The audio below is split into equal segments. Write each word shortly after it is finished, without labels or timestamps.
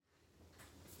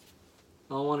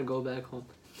I want to go back home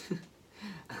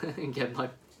and get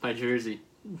my jersey.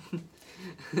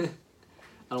 I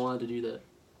don't want to do that.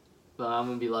 But I'm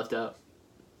going to be left out.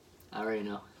 I already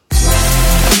know.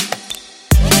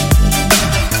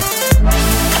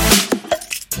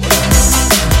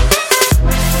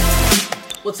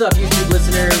 What's up, YouTube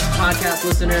listeners, podcast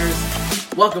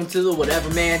listeners? Welcome to the Whatever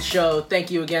Man Show.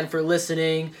 Thank you again for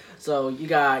listening. So you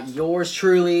got yours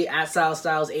truly at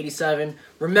StyleStyles87.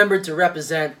 Remember to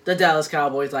represent the Dallas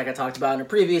Cowboys like I talked about in a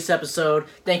previous episode.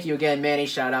 Thank you again, Manny.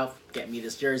 Shout out for getting me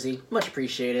this jersey. Much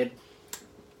appreciated.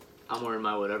 I'm wearing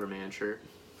my Whatever Man shirt.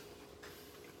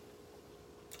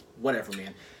 Whatever,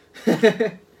 man.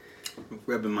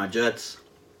 Repping my Jets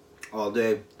all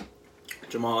day.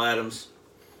 Jamal Adams.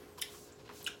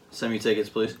 Send me tickets,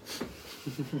 please.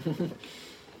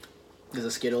 Does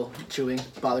a Skittle chewing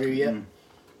bother you yet?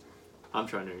 I'm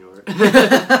trying to ignore it.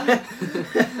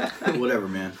 Whatever,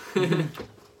 man.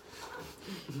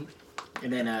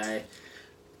 And then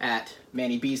at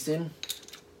Manny Beeson.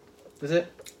 Is it?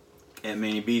 At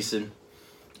Manny Beeson.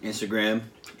 Instagram.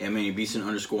 At Manny Beeson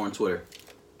 _ on Twitter.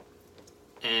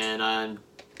 And I'm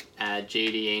at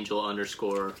JDAngel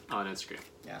 _ on Instagram.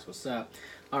 That's what's up.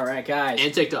 All right, guys.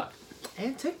 And TikTok.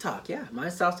 And TikTok, yeah.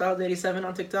 Mine's StyleStyles87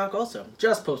 on TikTok also.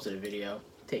 Just posted a video.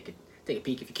 Take a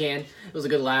peek if you can. It was a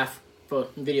good laugh.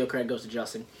 Video credit goes to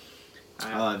Justin.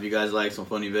 If you guys like some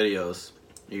funny videos,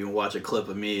 you can watch a clip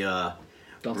of me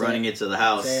running it to the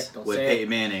house with Peyton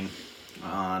Manning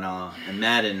on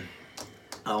Madden.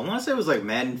 I want to say it was like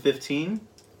Madden 15.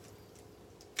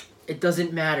 It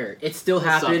doesn't matter. It still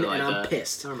happened, like and I'm that.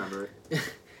 pissed. I remember it.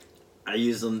 I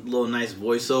used a little nice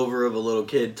voiceover of a little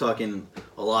kid talking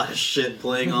a lot of shit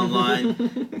playing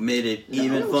online. Made it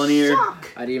even funnier.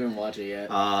 Shock. I didn't even watch it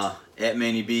yet. At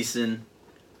Manny Beeson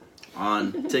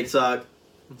on TikTok.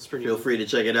 Feel free to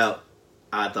check it out.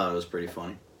 I thought it was pretty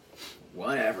funny.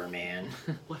 Whatever, man.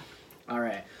 All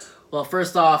right. Well,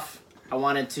 first off, I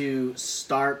wanted to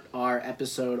start our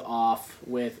episode off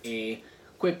with a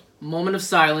quick moment of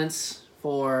silence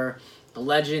for the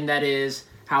legend that is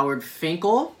Howard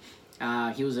Finkel.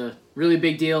 He was a really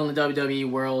big deal in the WWE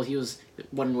world. He was,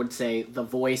 one would say, the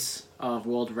voice of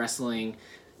World Wrestling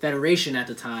Federation at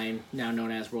the time, now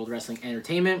known as World Wrestling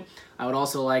Entertainment. I would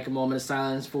also like a moment of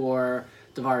silence for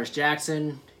Tavares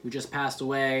Jackson, who just passed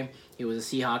away. He was a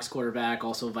Seahawks quarterback,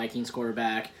 also a Vikings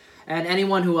quarterback. And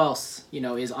anyone who else,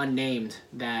 is unnamed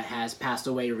that has passed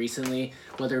away recently,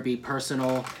 whether it be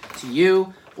personal to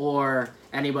you or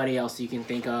anybody else you can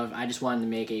think of. I just wanted to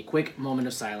make a quick moment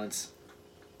of silence.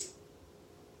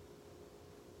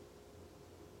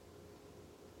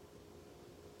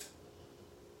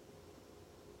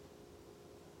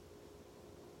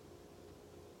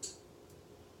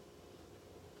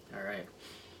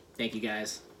 Thank you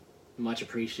guys. Much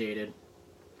appreciated.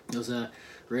 It was a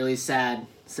really sad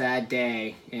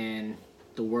day in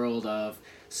the world of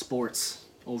sports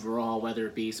overall, whether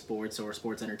it be sports or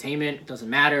sports entertainment. It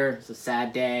doesn't matter. It's a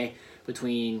sad day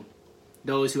between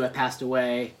those who have passed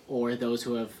away or those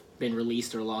who have been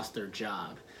released or lost their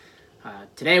job.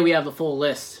 Today we have the full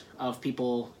list of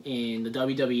people in the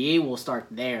WWE. We'll start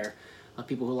there. Of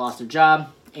people who lost their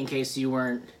job, in case you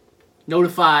weren't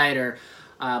notified or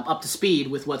up to speed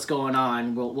with what's going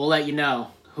on. We'll let you know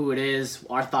who it is,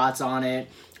 our thoughts on it.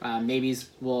 Maybe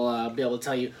we'll be able to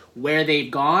tell you where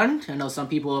they've gone. I know some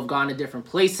people have gone to different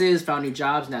places, found new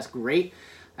jobs, and that's great.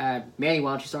 Manny,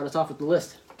 why don't you start us off with the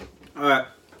list? All right.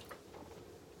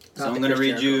 So I'm going to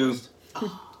read you.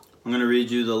 I'm going to read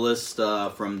you the list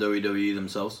from WWE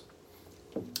themselves.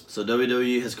 So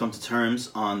WWE has come to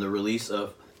terms on the release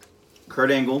of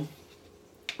Kurt Angle,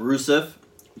 Rusev,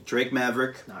 Drake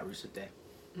Maverick. Not Rusev Day.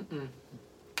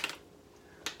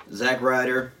 Zack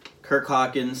Ryder, Kirk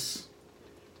Hawkins.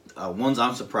 Ones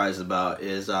I'm surprised about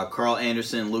is Carl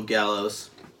Anderson, Luke Gallows,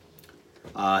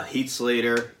 Heath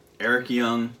Slater, Eric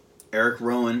Young, Eric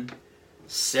Rowan,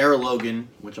 Sarah Logan,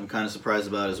 which I'm kind of surprised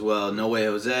about as well. No Way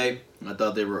Jose. I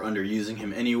thought they were underusing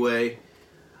him anyway.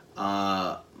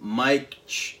 Mike...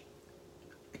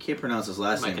 I can't pronounce his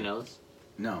last name. Mike Kanellis?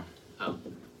 No. Oh.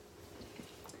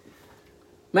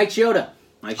 Mike Chioda.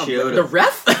 Mike Chioda. The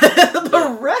ref?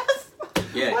 The ref?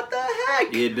 Yeah. What the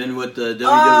heck? He had been with the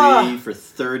WWE for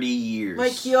 30 years.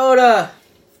 Mike Chioda.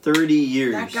 30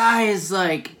 years. That guy is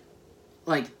like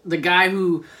the guy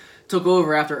who took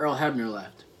over after Earl Hebner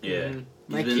left. Yeah.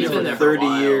 Mm-hmm. He's been there for 30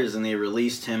 years, and they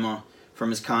released him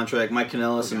from his contract. Mike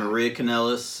Kanellis and Maria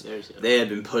Kanellis, they had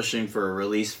been pushing for a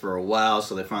release for a while,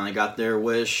 so they finally got their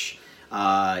wish.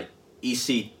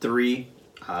 EC3.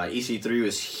 EC3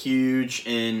 was huge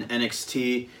in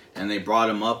NXT, and they brought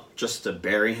him up just to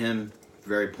bury him.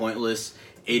 Very pointless.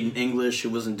 Aiden English, who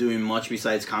wasn't doing much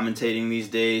besides commentating these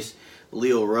days.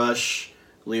 Leo Rush.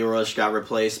 Leo Rush got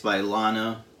replaced by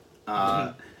Lana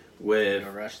with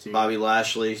Bobby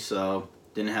Lashley, so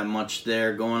didn't have much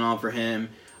there going on for him.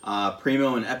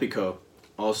 Primo and Epico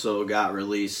also got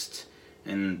released,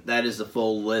 and that is the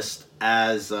full list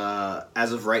as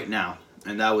of right now.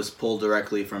 And that was pulled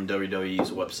directly from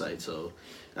WWE's website, so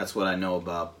that's what I know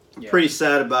about. I'm pretty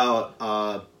sad about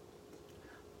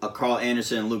Carl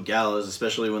Anderson and Luke Gallows,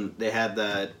 especially when they had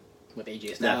that with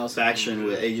AJ Styles. That faction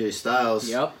with AJ Styles.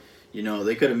 Yep. You know,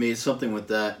 they could have made something with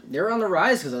that. They're on the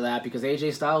rise because of that, because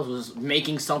AJ Styles was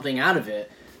making something out of it.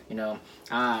 You know,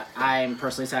 I'm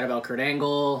personally sad about Kurt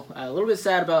Angle. A little bit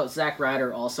sad about Zack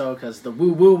Ryder also, because the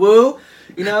woo woo woo.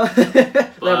 You know,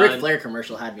 the Ric Flair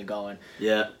commercial had me going.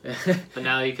 Yeah. But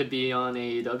now he could be on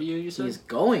AEW. You said he's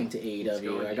going to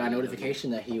AEW. I got a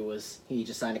notification that he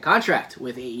just signed a contract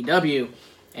with AEW,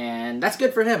 and that's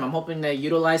good for him. I'm hoping they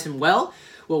utilize him well.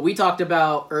 What we talked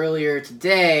about earlier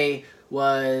today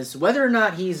was whether or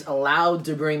not he's allowed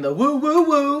to bring the woo woo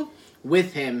woo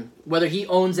with him, whether he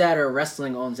owns that or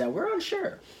wrestling owns that. We're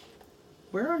unsure.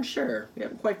 We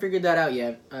haven't quite figured that out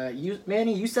yet.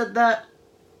 Manny, you said that,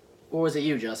 or was it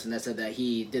you, Justin, that said that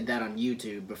he did that on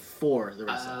YouTube before the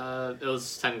wrestling? It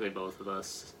was technically both of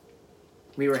us.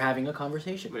 We were having a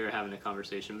conversation.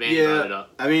 Manny brought it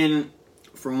up. I mean,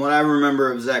 from what I remember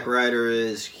of Zack Ryder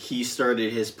is he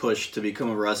started his push to become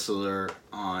a wrestler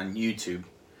on YouTube.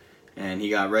 And he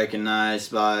got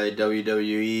recognized by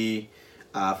WWE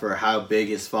for how big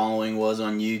his following was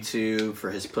on YouTube,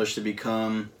 for his push to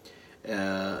become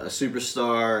a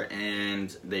superstar,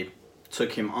 and they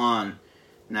took him on.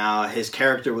 Now, his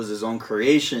character was his own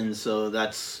creation, so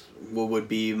that's what would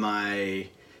be my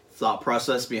thought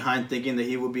process behind thinking that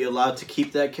he would be allowed to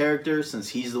keep that character, since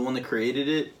he's the one that created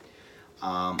it.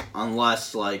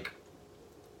 Unless, like,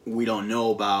 we don't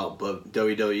know about, but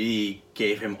WWE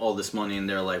gave him all this money and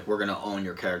they're like, we're going to own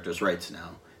your character's rights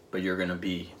now, but you're going to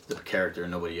be the character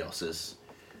and nobody else is.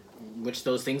 Which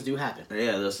those things do happen.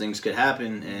 Yeah, those things could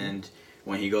happen. And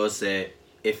when he goes to,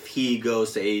 if he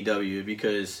goes to AEW,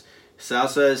 because Sal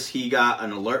says he got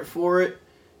an alert for it,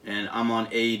 and I'm on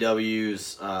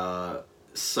AEW's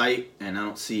site and I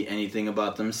don't see anything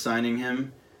about them signing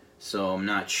him, so I'm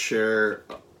not sure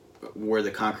where the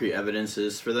concrete evidence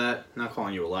is for that. I'm not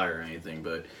calling you a liar or anything,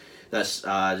 but that's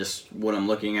just what I'm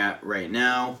looking at right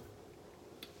now.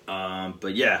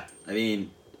 But yeah, I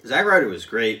mean, Zack Ryder was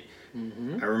great.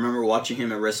 Mm-hmm. I remember watching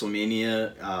him at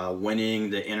WrestleMania, winning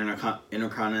the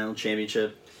Intercontinental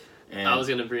Championship. And I was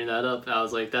going to bring that up. I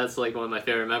was like, that's like one of my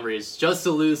favorite memories, just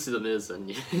to lose to The Miz. And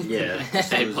yeah,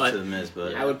 just to lose to The Miz.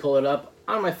 But I would pull it up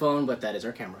on my phone, but that is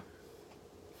our camera.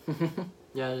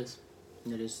 Yeah, it is.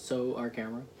 It is so our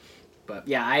camera. But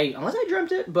yeah, unless I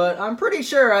dreamt it, but I'm pretty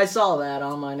sure I saw that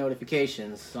on my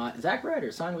notifications. Zack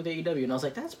Ryder signed with AEW, and I was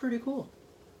like, that's pretty cool.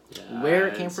 Yeah, Where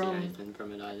it I came didn't see from? anything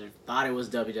from it either. Thought it was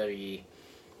WWE.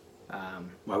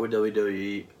 why would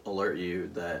WWE alert you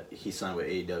that he signed with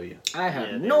AEW? I have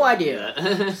Yeah, no idea.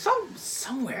 Yeah.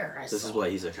 Somewhere I This saw is why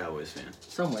he's a Cowboys fan.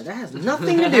 somewhere that has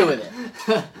nothing to do with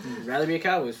it. I'd rather be a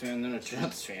Cowboys fan than a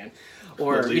Jets fan,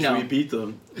 or At least you know, we beat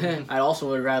them. I also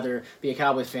would rather be a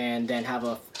Cowboys fan than have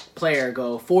a player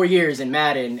go 4 years in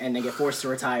Madden and then get forced to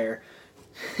retire.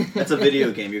 That's a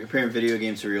video game. You're comparing video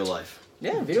games to real life.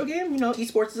 Yeah, video game. You know,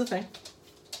 esports is a thing.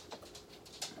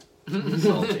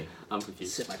 Salty. I'm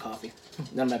confused. Sip my coffee.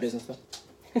 None of my business though.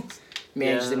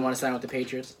 Man, just didn't want to sign with the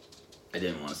Patriots. I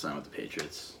didn't want to sign with the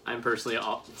Patriots. I'm personally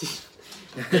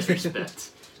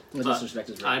disrespect. The But disrespect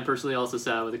is right. I'm personally also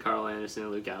sad with the Carl Anderson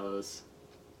and Luke Gallows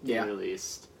being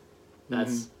released.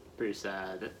 That's pretty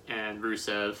sad. And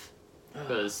Rusev,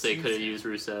 because they could have used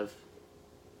Rusev.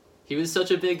 He was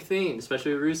such a big thing,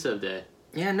 especially with Rusev Day.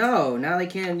 Yeah, no. Now they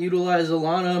can't utilize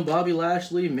Alana and Bobby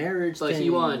Lashley marriage Like thing. he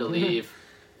wanted to leave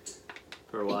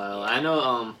for a while. I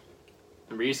know.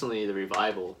 Recently the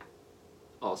Revival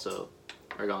also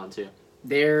are gone too.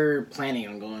 They're planning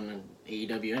on going to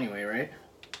AEW anyway, right?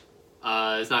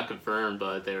 It's not confirmed,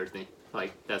 but they were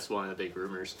like that's one of the big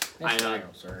rumors. I know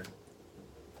Sorry.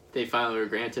 they finally were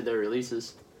granted their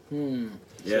releases. Hmm.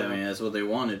 Yeah, I mean, that's what they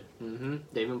wanted.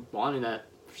 They've been wanting that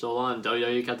for so long.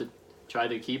 WWE got to try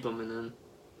to keep them, and then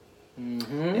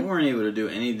Mm-hmm. They weren't able to do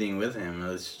anything with him.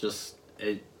 It's just...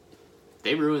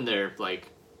 they ruined their, like...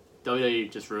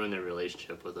 WWE just ruined their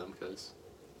relationship with them, because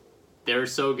they were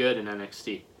so good in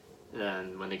NXT. And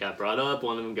then when they got brought up,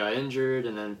 one of them got injured,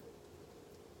 and then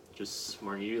just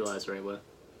weren't utilized the right way.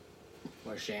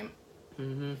 What a shame.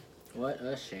 Mm-hmm. What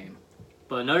a shame.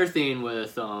 But another thing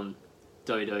with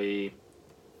WWE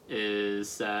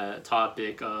is that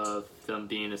topic of them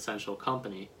being an essential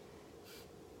company.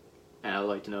 And I would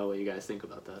like to know what you guys think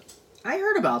about that. I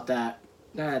heard about that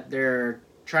they're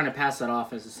trying to pass that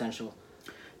off as essential.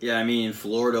 Yeah, I mean,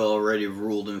 Florida already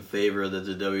ruled in favor that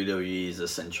the WWE is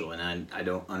essential, and I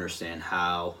don't understand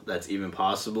how that's even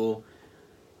possible.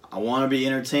 I want to be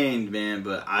entertained, man,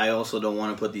 but I also don't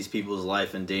want to put these people's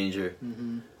life in danger.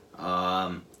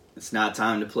 It's not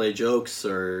time to play jokes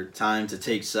or time to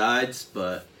take sides,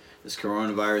 but this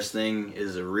coronavirus thing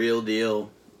is a real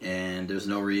deal, and there's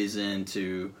no reason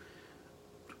to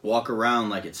walk around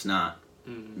like it's not.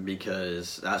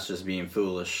 Because that's just being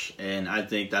foolish. And I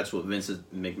think that's what Vince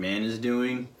McMahon is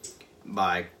doing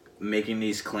by making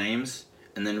these claims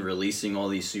and then releasing all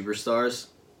these superstars.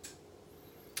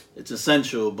 It's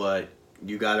essential, but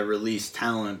you got to release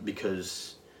talent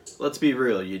because, let's be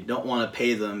real, you don't want to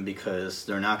pay them because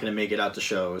they're not going to make it out to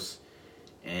shows.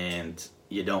 And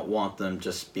you don't want them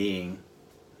just being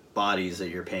bodies that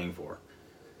you're paying for.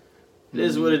 It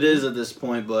is what it is at this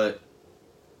point, but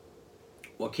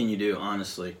what can you do,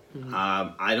 honestly?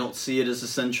 I don't see it as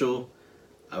essential.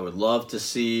 I would love to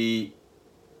see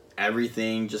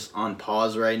everything just on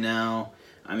pause right now.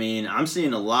 I mean, I'm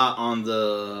seeing a lot on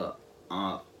the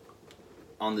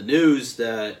news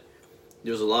that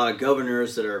there's a lot of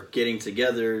governors that are getting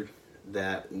together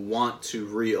that want to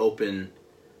reopen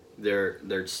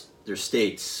their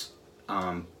states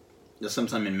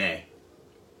sometime in May.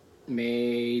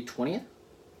 May 20th?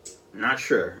 Not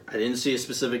sure. I didn't see a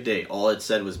specific date. All it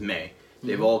said was May.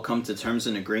 They've all come to terms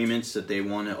and agreements that they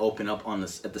want to open up on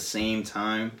this at the same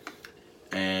time,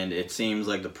 and it seems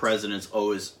like the president's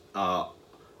always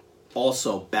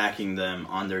also backing them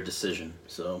on their decision.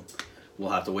 So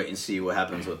we'll have to wait and see what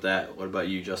happens with that. What about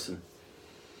you, Justin?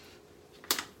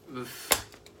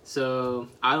 So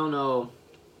I don't know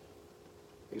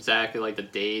exactly like the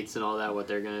dates and all that, what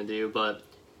they're gonna do, but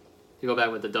to go back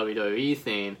with the WWE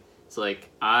thing. It's like,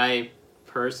 I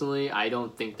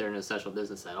don't think they're an essential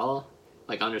business at all.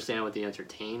 Like, understand with the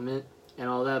entertainment and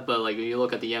all that, but like, when you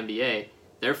look at the NBA,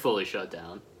 they're fully shut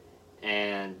down.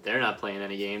 And they're not playing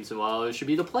any games, and while it should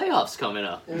be the playoffs coming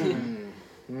up.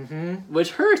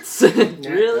 Which hurts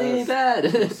really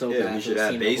bad. So Yeah, bad. we should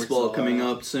have baseball coming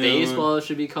up soon. Baseball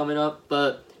should be coming up,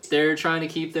 but they're trying to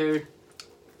keep their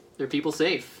people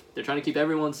safe. They're trying to keep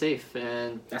everyone safe,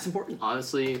 and that's important.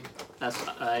 Honestly, that's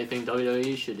what I think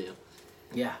WWE should do.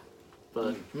 Yeah.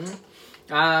 But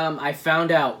I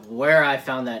found out where I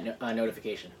found that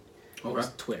notification. It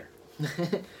was Twitter.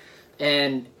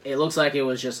 And it looks like it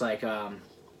was just like a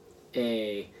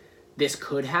this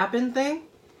could happen thing.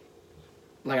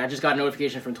 Like, I just got a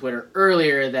notification from Twitter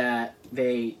earlier that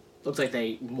looks like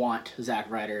they want Zack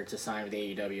Ryder to sign with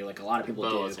AEW, like a lot of people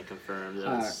do. It wasn't confirmed.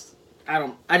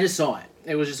 I just saw it.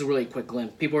 It was just a really quick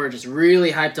glimpse. People were just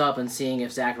really hyped up on seeing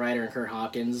if Zack Ryder and Kurt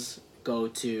Hawkins go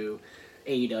to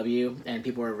AEW, and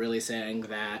people were really saying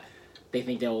that they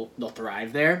think they'll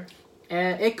thrive there,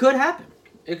 and it could happen.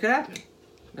 It could happen.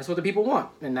 That's what the people want,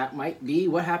 and that might be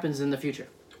what happens in the future.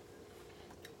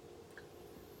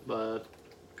 But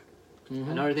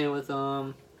another thing with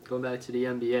going back to the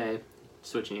NBA,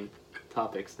 switching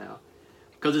topics now,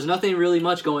 because there's nothing really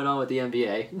much going on with the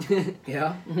NBA.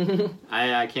 Yeah.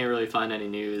 I can't really find any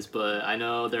news, but I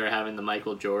know they're having the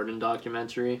Michael Jordan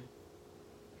documentary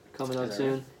coming up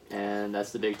soon, and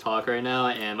that's the big talk right now.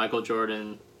 And Michael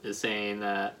Jordan is saying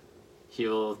that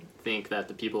he'll think that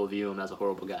the people view him as a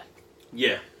horrible guy.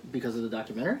 Yeah. Because of the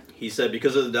documentary? He said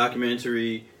because of the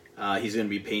documentary, he's going to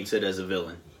be painted as a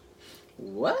villain.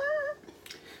 What?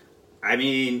 I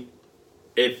mean,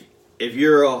 if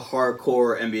you're a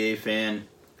hardcore NBA fan,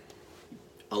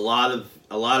 a lot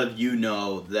of you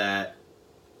know that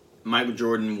Michael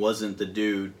Jordan wasn't the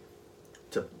dude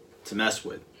to mess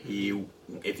with.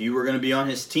 If you were going to be on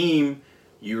his team,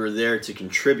 you were there to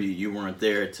contribute. You weren't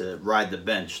there to ride the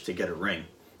bench to get a ring.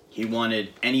 He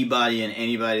wanted anybody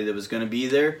that was going to be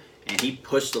there, and he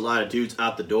pushed a lot of dudes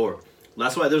out the door.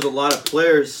 That's why there's a lot of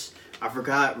players. I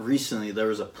forgot recently there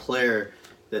was a player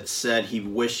that said he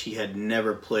wished he had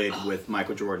never played with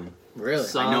Michael Jordan. Really?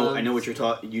 I know what you're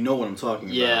talking. You know what I'm talking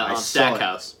about. Yeah,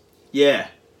 Stackhouse. Yeah.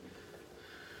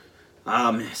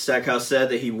 Stackhouse said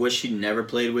that he wished he never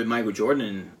played with Michael Jordan,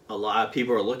 and a lot of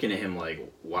people are looking at him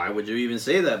like, why would you even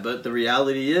say that? But the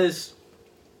reality is,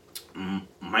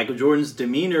 Michael Jordan's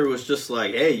demeanor was just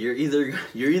like, hey, you're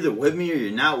either with me or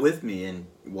you're not with me, and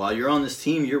while you're on this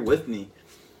team, you're with me.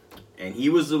 And he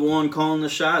was the one calling the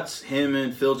shots. Him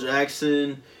and Phil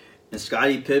Jackson and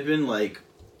Scottie Pippen. Like,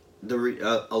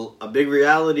 a big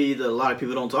reality that a lot of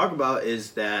people don't talk about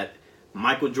is that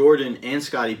Michael Jordan and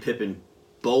Scottie Pippen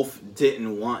both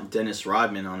didn't want Dennis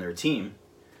Rodman on their team.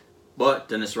 But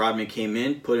Dennis Rodman came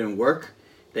in, put in work,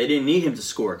 They didn't need him to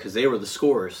score because they were the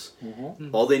scorers.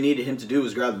 Mm-hmm. All they needed him to do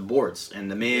was grab the boards,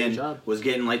 and the Good man job. was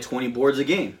getting like 20 boards a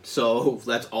game. So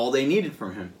that's all they needed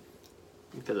from him.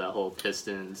 Because of that whole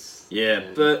Pistons. Yeah,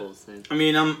 and but Bulls thing. I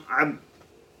mean, I'm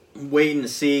waiting to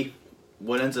see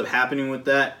what ends up happening with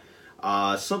that.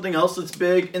 Something else that's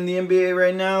big in the NBA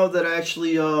right now that I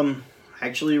actually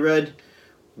read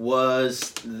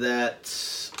was that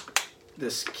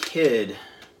this kid,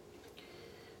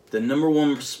 the number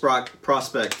one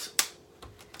prospect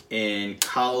in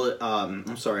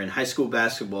in high school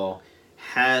basketball,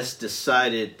 has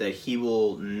decided that he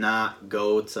will not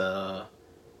go to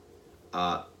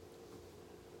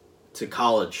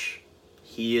college.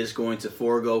 He is going to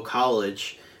forego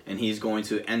college, and he's going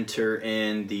to enter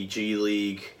in the G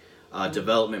League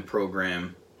development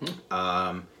program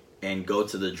and go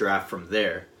to the draft from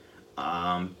there.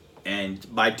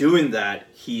 And by doing that,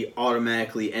 he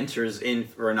automatically enters in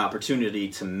for an opportunity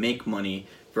to make money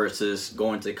versus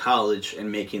going to college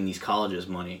and making these colleges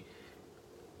money.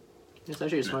 It's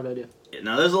actually a smart idea.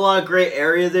 Now, there's a lot of gray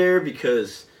area there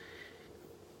because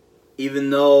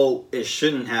even though it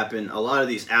shouldn't happen, a lot of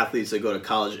these athletes that go to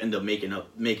college end up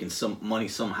making some money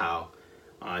somehow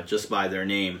just by their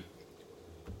name.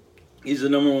 He's the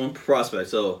number one prospect.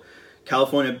 So,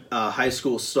 California high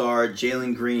school star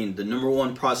Jalen Green, the number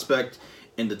one prospect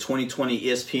in the 2020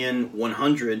 ESPN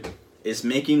 100, is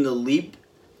making the leap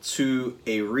to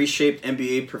a reshaped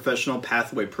NBA professional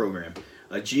pathway program,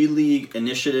 a G League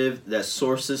initiative that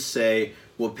sources say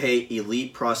will pay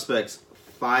elite prospects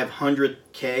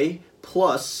 $500K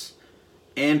plus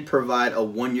and provide a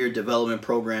one-year development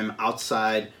program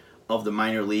outside of the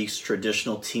minor league's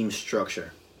traditional team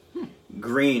structure.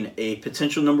 Green, a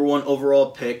potential number one overall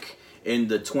pick in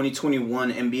the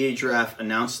 2021 NBA draft,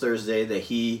 announced Thursday that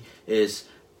he is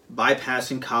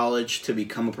bypassing college to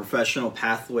become a professional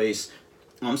pathways.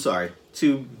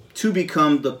 To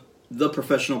become the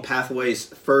professional pathways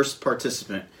first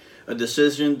participant, a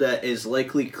decision that is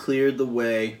likely cleared the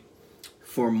way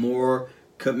for more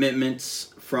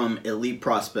commitments from elite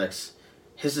prospects.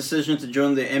 His decision to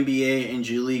join the NBA and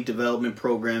G League development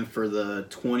program for the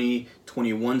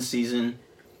 2021 season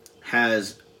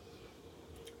has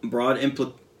broad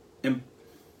implications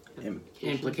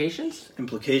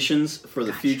for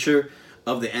the future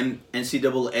of the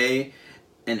NCAA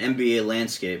and NBA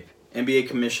landscape. NBA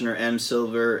Commissioner Adam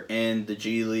Silver and the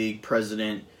G League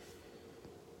president,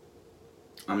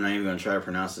 I'm not even going to try to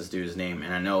pronounce this dude's name,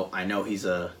 and I know he's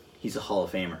a Hall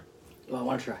of Famer. Well, I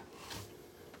want to try.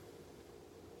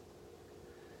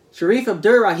 Sharif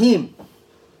Abdur-Rahim.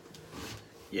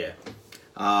 Yeah.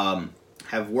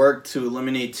 Have worked to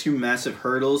eliminate two massive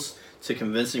hurdles to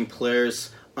convincing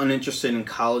players uninterested in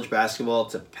college basketball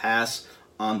to pass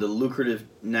on the lucrative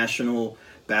National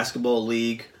Basketball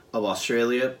League of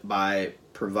Australia by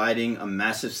providing a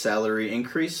massive salary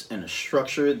increase and a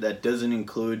structure that doesn't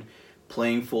include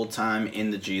playing full-time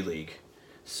in the G League.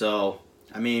 So,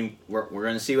 I mean, we're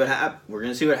going to see what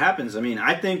happens. I mean,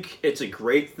 I think it's a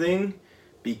great thing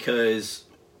because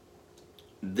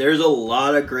there's a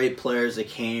lot of great players that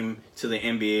came to the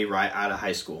NBA right out of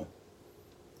high school.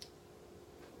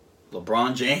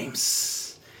 LeBron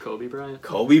James, Kobe Bryant,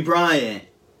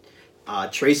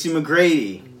 Tracy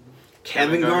McGrady,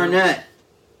 Kevin Garnett.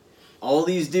 All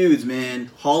these dudes,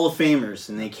 man, Hall of Famers,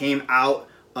 and they came out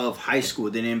of high school.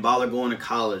 They didn't bother going to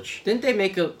college. Didn't they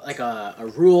make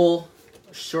a rule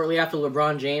shortly after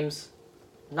LeBron James,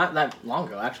 not that long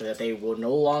ago actually, that they will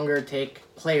no longer take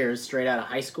players straight out of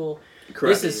high school?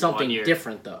 Correct. This is something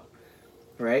different, though,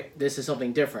 right? This is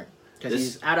something different because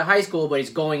he's out of high school, but he's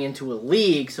going into a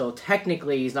league, so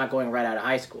technically he's not going right out of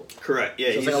high school. Correct.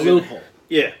 Yeah, so it's like a loophole.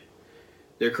 Yeah,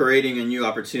 they're creating a new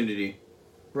opportunity.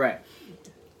 Right.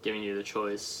 Giving you the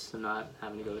choice of not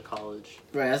having to go to college.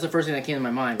 Right. That's the first thing that came to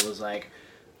my mind was like,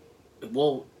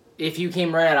 well, if you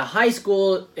came right out of high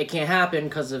school, it can't happen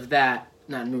because of that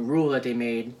new rule that they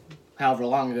made however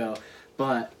long ago.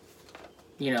 But,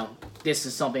 you know, this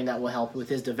is something that will help with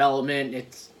his development.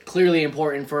 It's clearly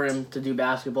important for him to do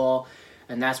basketball,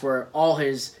 and that's where all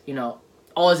his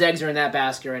eggs are in that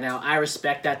basket right now. I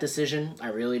respect that decision. I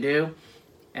really do.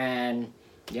 And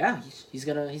yeah, he's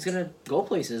gonna go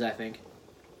places, I think.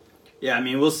 Yeah, I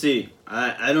mean, we'll see.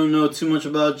 I don't know too much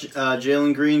about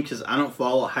Jalen Green because I don't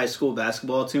follow high school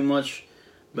basketball too much.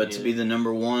 But to be the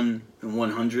number one in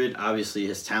 100, obviously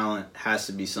his talent has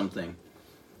to be something.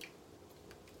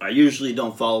 I usually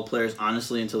don't follow players,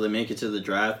 honestly, until they make it to the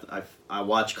draft. I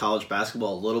watch college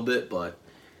basketball a little bit, but...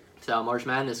 It's how March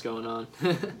Madness going on.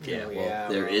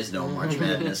 There is no March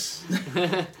Madness.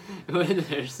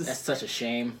 That's such a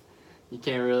shame. You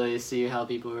can't really see how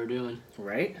people are doing.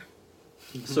 Right?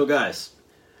 So, guys,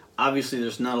 obviously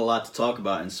there's not a lot to talk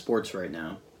about in sports right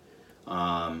now.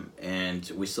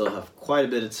 And we still have quite a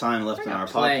bit of time left in our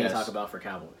plenty podcast. to talk about for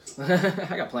Cowboys.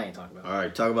 I got plenty to talk about. All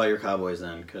right, talk about your Cowboys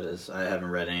then, because I haven't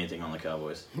read anything on the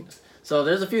Cowboys. So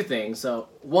there's a few things. So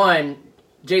one,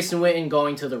 Jason Witten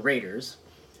going to the Raiders.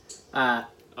 Oh,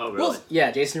 really? Well,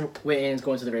 yeah, Jason Witten's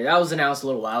going to the Raiders. That was announced a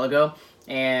little while ago.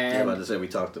 And You're about to say we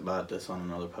talked about this on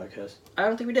another podcast. I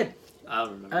don't think we did. I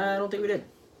don't remember. I don't think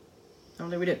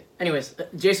we did. Anyways,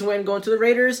 Jason Witten going to the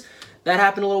Raiders. That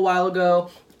happened a little while ago.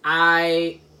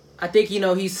 I think,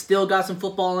 he's still got some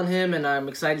football in him, and I'm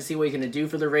excited to see what he's going to do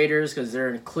for the Raiders because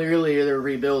they're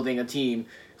rebuilding a team,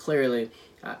 clearly.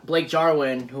 Blake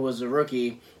Jarwin, who was a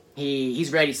rookie,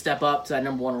 he's ready to step up to that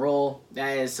number one role.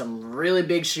 That is some really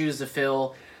big shoes to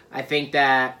fill. I think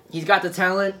that he's got the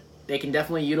talent. They can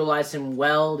definitely utilize him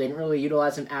well. They didn't really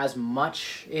utilize him as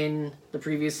much in the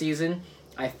previous season,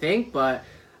 I think, but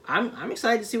I'm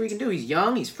excited to see what he can do. He's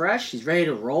young, he's fresh, he's ready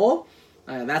to roll.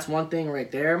 That's one thing right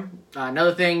there.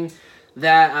 Another thing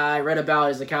that I read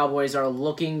about is the Cowboys are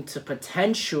looking to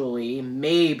potentially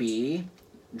maybe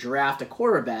draft a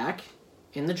quarterback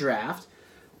in the draft.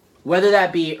 Whether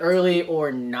that be early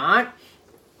or not,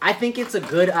 I think it's a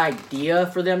good idea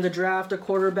for them to draft a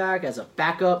quarterback as a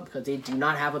backup because they do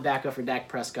not have a backup for Dak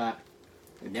Prescott.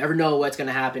 You never know what's going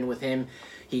to happen with him.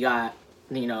 He got,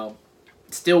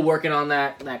 still working on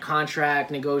that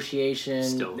contract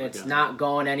negotiation. It's not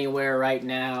going anywhere right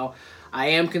now. I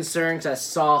am concerned because I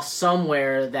saw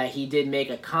somewhere that he did make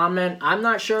a comment. I'm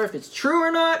not sure if it's true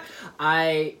or not.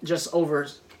 I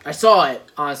saw it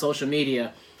on social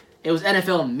media. It was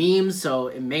NFL memes, so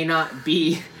it may not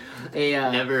be a...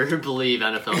 Never believe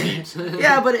NFL memes.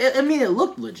 Yeah, but it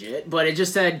looked legit, but it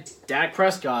just said Dak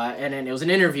Prescott, and then it was an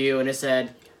interview, and it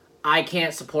said, I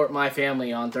can't support my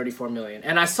family on $34 million.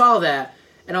 And I saw that,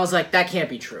 and I was like, that can't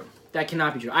be true. That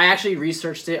cannot be true. I actually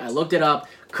researched it. I looked it up.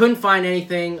 Couldn't find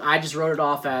anything. I just wrote it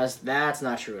off as, that's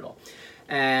not true at all.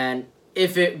 And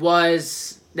if it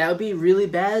was, that would be really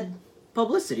bad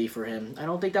publicity for him. I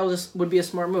don't think that would be a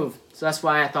smart move. So that's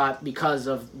why I thought, because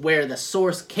of where the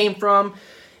source came from,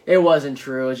 it wasn't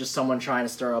true. It was just someone trying to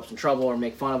stir up some trouble or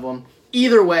make fun of him.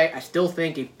 Either way, I still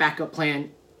think a backup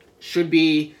plan should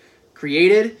be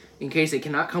created in case they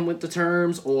cannot come with the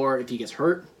terms or if he gets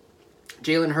hurt.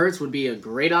 Jalen Hurts would be a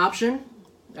great option.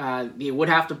 You would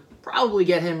have to probably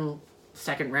get him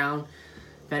second round,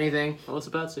 if anything. Well, it's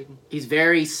a bad signal. He's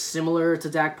very similar to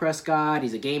Dak Prescott.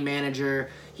 He's a game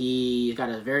manager. He's got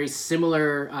a very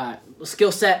similar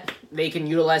skill set. They can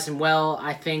utilize him well.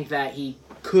 I think that he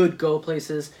could go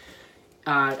places.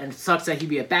 And it sucks that he'd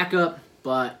be a backup,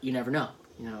 but you never know.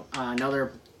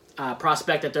 Another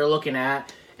prospect that they're looking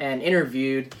at and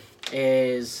interviewed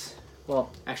is...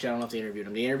 Well, actually, I don't know if they interviewed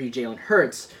him. They interviewed Jalen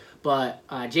Hurts, but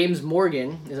James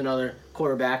Morgan is another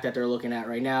quarterback that they're looking at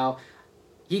right now.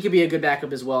 He could be a good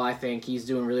backup as well, I think. He's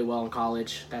doing really well in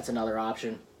college. That's another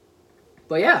option.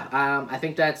 But yeah, I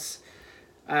think that's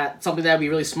something that would be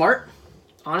really smart,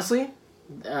 honestly,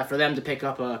 for them to pick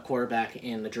up a quarterback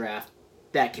in the draft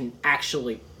that can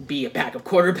actually be a backup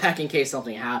quarterback in case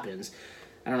something happens.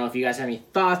 I don't know if you guys have any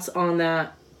thoughts on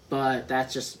that. But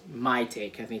that's just my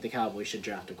take. I think the Cowboys should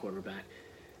draft a quarterback.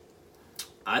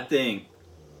 I think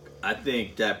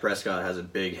Dak Prescott has a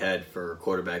big head for a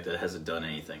quarterback that hasn't done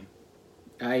anything.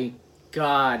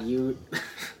 You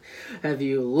have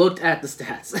you looked at the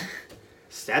stats?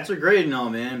 Stats are great and all,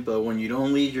 man, but when you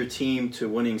don't lead your team to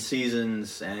winning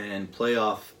seasons and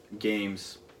playoff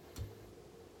games,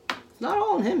 It's not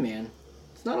all on him, man.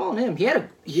 It's not all on him. He had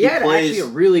actually a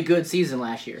really good season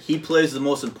last year. He plays the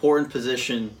most important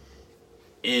position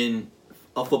in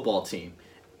a football team.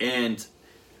 And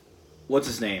what's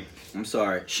his name? I'm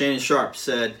sorry. Shannon Sharp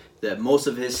said that most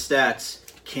of his stats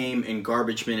came in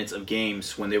garbage minutes of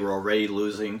games when they were already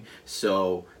losing.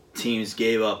 So teams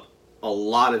gave up a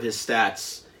lot of his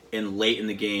stats in late in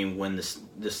the game when the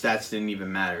stats didn't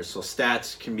even matter. So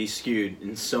stats can be skewed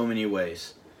in so many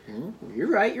ways. You're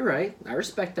right. I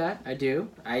respect that. I do.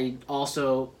 I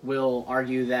also will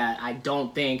argue that I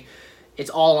don't think it's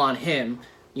all on him.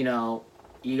 You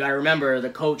got to remember the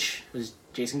coach was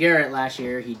Jason Garrett last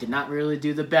year. He did not really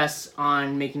do the best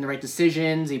on making the right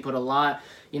decisions. He put a lot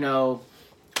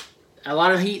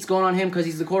of heat's going on him because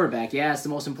he's the quarterback. Yeah, it's the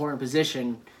most important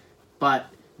position. But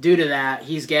due to that,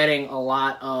 he's getting a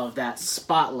lot of that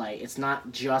spotlight. It's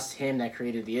not just him that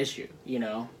created the issue,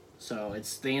 So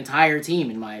it's the entire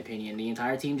team, in my opinion. The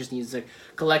entire team just needs to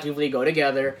collectively go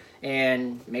together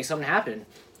and make something happen.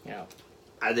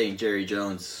 I think Jerry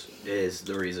Jones is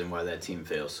the reason why that team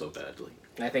fails so badly.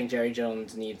 I think Jerry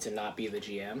Jones needs to not be the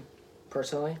GM,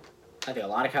 personally. I think a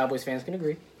lot of Cowboys fans can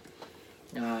agree.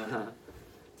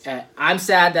 I'm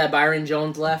sad that Byron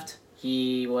Jones left.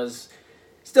 He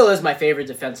still is my favorite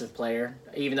defensive player,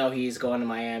 even though he's going to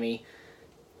Miami.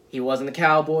 He was in the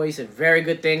Cowboys, did very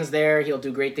good things there. He'll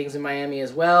do great things in Miami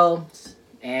as well.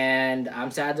 And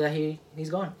I'm sad that he's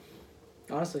gone,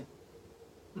 honestly.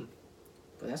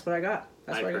 But that's what I got.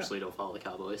 I personally don't follow the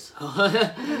Cowboys.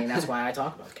 I mean, that's why I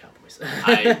talk about the Cowboys.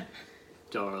 I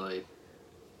don't really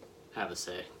have a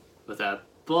say with that,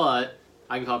 but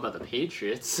I can talk about the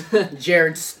Patriots.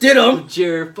 Jared Stidham.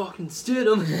 Jared fucking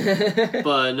Stidham.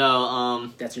 But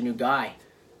no, that's your new guy.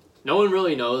 No one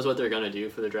really knows what they're gonna do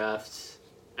for the draft.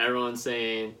 Everyone's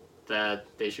saying that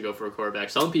they should go for a quarterback.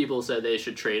 Some people said they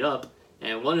should trade up,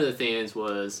 and one of the things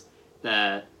was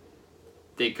that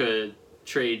they could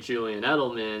trade Julian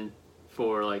Edelman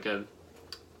for like a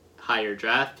higher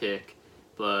draft pick,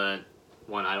 but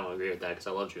one, I don't agree with that because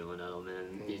I love Julian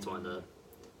Edelman. He's one of the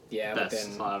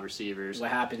best slot receivers.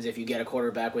 What happens if you get a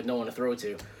quarterback with no one to throw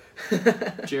to?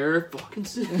 Jared fucking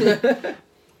Stidham.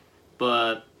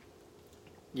 But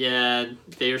yeah,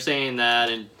 they were saying that,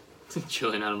 and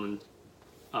Julian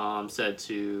Edelman said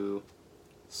to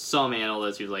some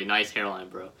analysts, he was like, "Nice hairline,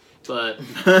 bro." But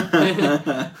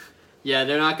yeah,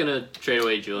 they're not gonna trade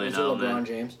away Julian Edelman. Was it LeBron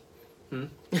James?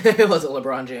 Was it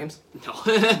LeBron James? No,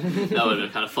 that would have been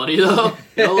kind of funny though.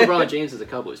 You know, LeBron James is a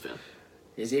Cowboys fan.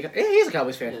 Is he? Yeah, he's a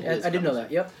Cowboys fan. Yeah, I didn't know that.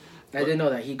 Yep, I didn't know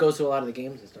that. He goes to a lot of the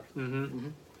games and stuff.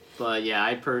 But yeah,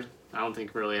 I don't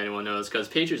think really anyone knows because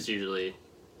Patriots usually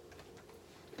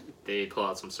they pull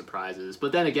out some surprises.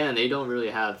 But then again, they don't really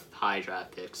have high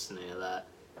draft picks and any of that.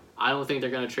 I don't think they're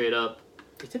gonna trade up.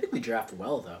 They typically draft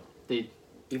well though.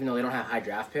 Even though they don't have high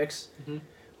draft picks.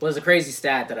 Well, there's a crazy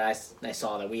stat that I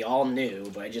saw that we all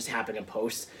knew, but it just happened to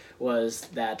post, was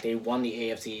that they won the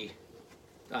AFC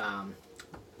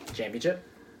championship.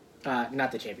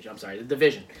 Not the championship, I'm sorry, the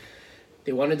division.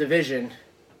 They won a division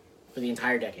for the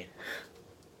entire decade.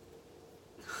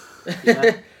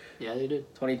 Yeah, they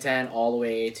did. 2010 all the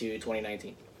way to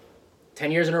 2019.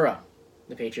 10 years in a row,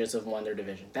 the Patriots have won their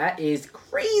division. That is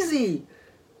crazy!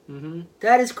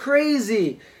 That is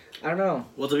crazy! I don't know.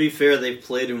 Well, to be fair, they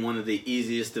played in one of the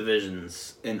easiest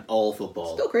divisions in all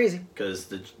football. Still crazy. Because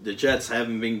the Jets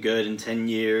haven't been good in 10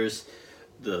 years.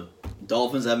 The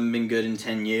Dolphins haven't been good in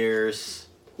 10 years.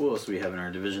 Who else do we have in our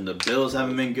division? The Bills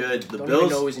haven't been good. The Don't Bills.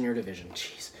 even know who's in your division.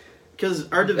 Jeez.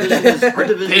 Because our division is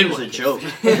a joke.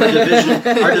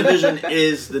 Our division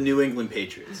is the New England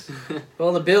Patriots.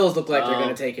 Well, the Bills look like they're going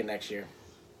to take it next year.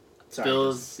 Sorry.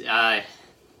 Bills,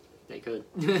 they could.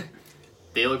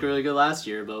 They looked really good last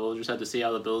year, but we'll just have to see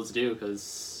how the Bills do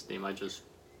because they might just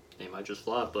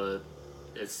flop. But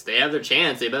they have their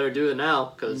chance. They better do it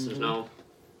now because there's no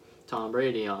Tom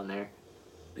Brady on there.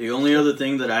 The only other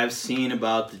thing that I've seen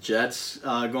about the Jets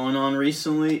going on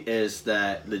recently is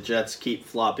that the Jets keep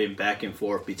flopping back and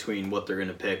forth between what they're going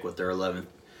to pick with their 11th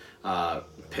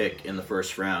pick in the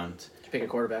first round. Pick a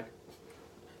quarterback.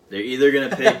 They're either going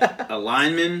to pick a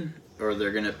lineman or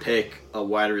they're going to pick a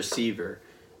wide receiver.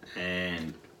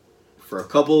 And for a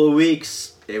couple of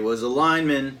weeks, it was a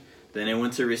lineman. Then it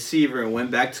went to receiver and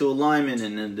went back to a lineman.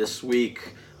 And then this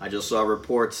week, I just saw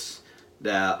reports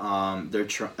that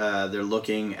they're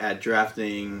looking at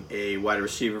drafting a wide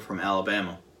receiver from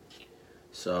Alabama.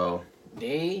 So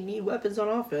they need weapons on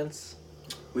offense.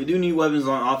 We do need weapons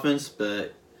on offense,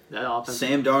 but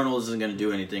Sam Darnold isn't going to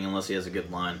do anything unless he has a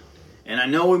good line. And I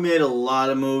know we made a lot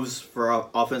of moves for our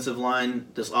offensive line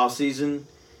this offseason.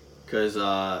 Because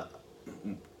a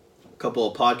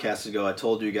couple of podcasts ago, I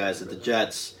told you guys that the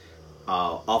Jets'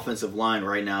 offensive line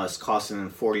right now is costing them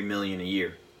 $40 million a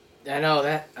year. I know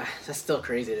that's still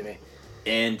crazy to me.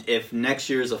 And if next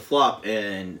year is a flop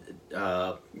and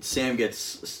Sam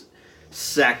gets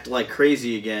sacked like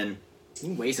crazy again,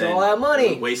 you wasted all that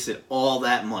money. Wasted all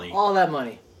that money. All that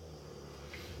money.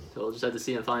 So we'll just have to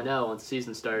see and find out once the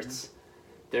season starts.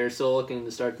 They're still looking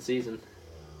to start the season.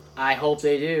 I hope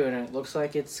they do, and it looks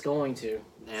like it's going to.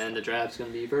 And the draft's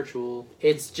going to be virtual.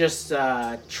 It's just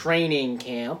training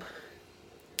camp,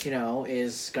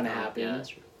 is going to happen. Yeah, that's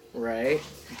true. Right?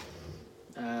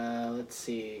 Let's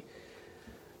see.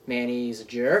 Manny's a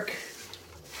jerk.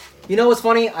 You know what's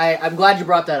funny? I'm glad you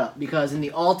brought that up, because in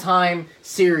the all-time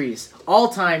series,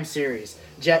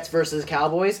 Jets versus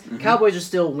Cowboys, Cowboys are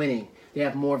still winning. They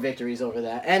have more victories over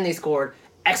that, and they scored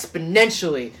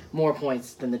exponentially more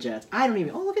points than the Jets.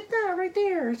 Look at that right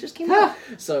there. It just came out.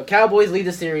 So Cowboys lead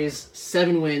the series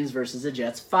 7 wins versus the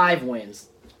Jets 5 wins.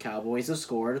 Cowboys have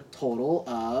scored a total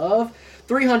of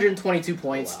 322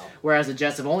 points, whereas the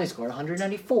Jets have only scored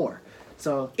 194.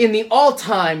 So in the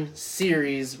all-time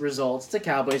series results, the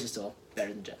Cowboys are still better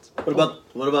than the Jets.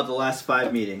 What about the last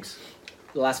 5 meetings?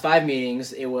 the last 5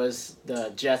 meetings, it was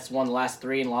the Jets won the last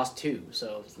 3 and lost 2.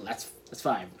 So that's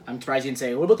 5. I'm surprised you didn't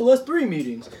say, what about the last 3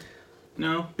 meetings?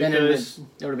 No, Then because it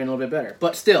would have been a little bit better.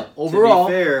 But still, overall,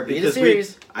 to be fair, beat the because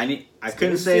series. I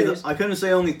couldn't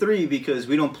say only 3 because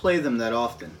we don't play them that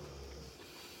often.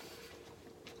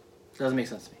 Doesn't make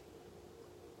sense to me.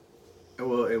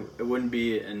 Well, it wouldn't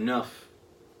be enough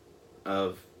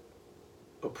of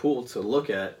a pool to look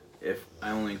at if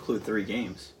I only include 3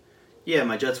 games. Yeah,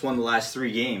 my Jets won the last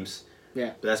 3 games.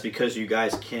 Yeah. But that's because you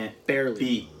guys can't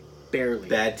beat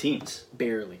bad teams.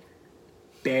 Barely.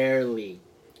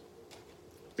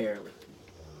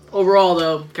 Overall,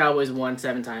 though, Cowboys won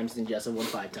 7 times and Jets have won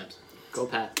 5 times. Go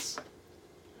Pats.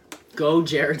 Go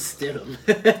Jared Stidham.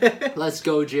 Let's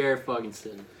go, Jared fucking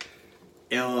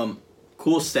Stidham.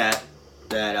 Cool stat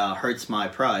that hurts my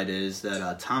pride is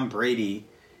that Tom Brady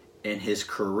in his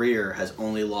career has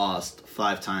only lost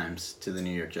 5 times to the New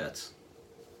York Jets.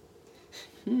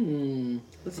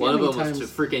 Let's see One how of many them was times to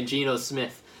freaking Geno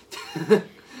Smith.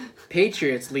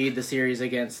 Patriots lead the series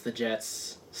against the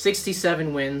Jets.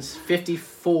 67 wins,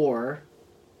 54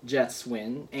 Jets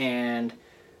win, and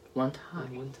 1 tie.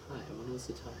 One tie. When was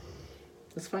the tie?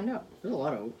 Let's find out. There's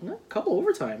a couple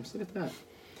overtimes. Look at that.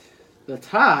 The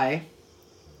tie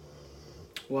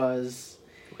was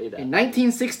Way back. in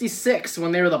 1966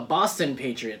 when they were the Boston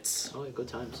Patriots. Oh, yeah, good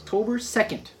times. October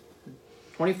 2nd,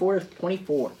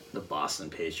 24-24. The Boston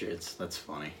Patriots. That's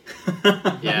funny.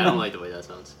 Yeah, I don't like the way that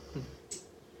sounds.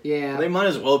 Yeah. They might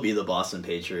as well be the Boston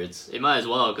Patriots. It might as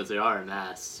well because they are in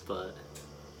mass, but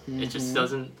it just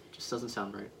doesn't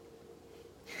sound right.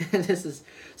 This is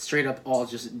straight up all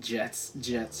just Jets.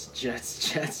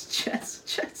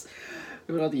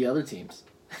 What about the other teams?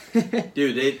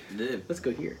 Dude, Let's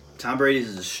go here. Tom Brady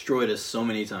has destroyed us so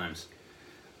many times.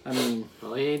 I mean,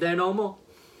 Well, he ain't there no more.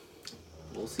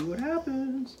 we'll see what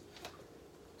happens.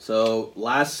 So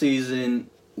last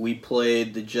season we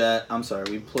played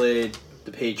we played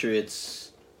the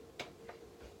Patriots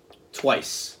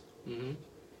twice. Mm-hmm.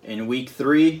 In week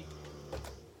 3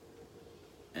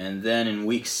 and then in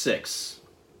week 6.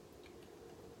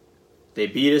 They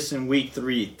beat us in week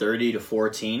 3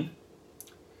 30-14.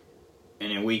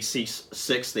 And in week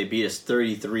 6 they beat us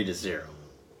 33-0.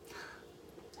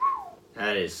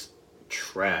 That is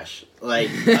trash. Like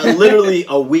literally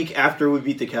a week after we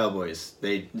beat the Cowboys,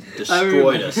 they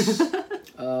destroyed us.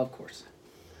 Of course.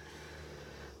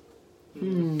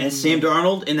 And Sam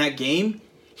Darnold in that game,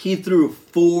 he threw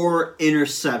 4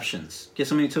 interceptions. Guess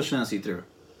how many touchdowns he threw?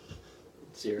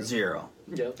 0.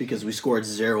 Yep. Because we scored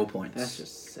 0 points. That's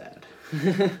just sad.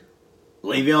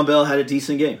 Le'Veon Bell had a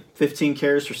decent game. 15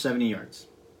 carries for 70 yards.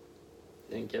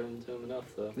 Didn't give him to him enough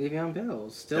though. Le'Veon Bell,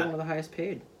 still Yeah. one of the highest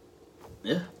paid.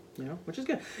 Yeah. You know, which is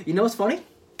good. You know what's funny?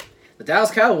 The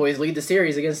Dallas Cowboys lead the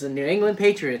series against the New England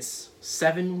Patriots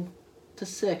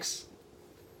 7-6.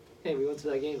 Hey, we went to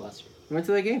that game last year. We went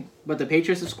to that game, but the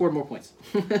Patriots have scored more points.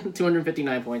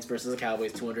 259 points versus the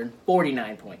Cowboys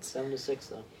 249 points. 7-6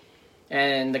 though.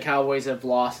 And the Cowboys have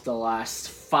lost the last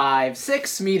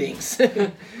 6 meetings.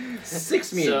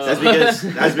 6 meetings. So-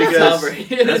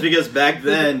 That's because back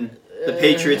then the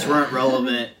Patriots weren't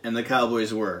relevant and the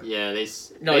Cowboys were. Yeah, they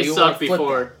No, they you want sucked to flip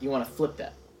before. that. You want to flip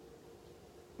that.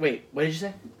 Wait, what did you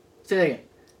say? Say that again.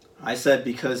 I said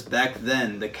because back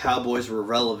then the Cowboys were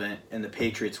relevant and the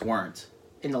Patriots weren't.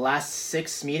 In the last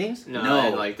 6 meetings?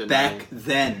 No, like the back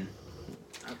then.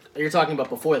 You're talking about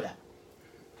before that.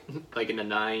 like in the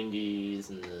 90s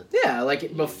and the Yeah,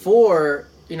 like before,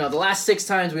 the last 6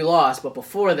 times we lost, but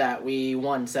before that we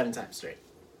won 7 times straight.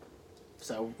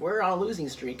 So we're on a losing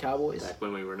streak, Cowboys. back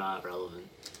when we were not relevant.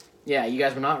 Yeah, you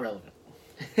guys were not relevant.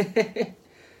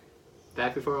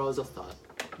 Back before I was a thought.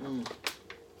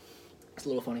 It's a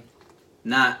little funny.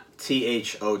 Not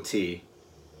THOT.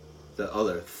 The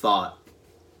other thought.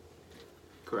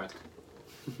 Correct.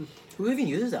 Who even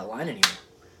uses that line anymore?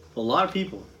 A lot of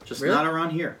people. Just Really? not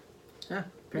around here. Yeah,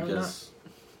 apparently not. Because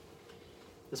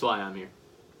That's why I'm here.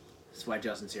 That's why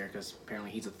Justin's here, because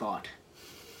apparently he's a thought.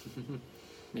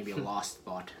 Maybe a lost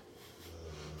thought.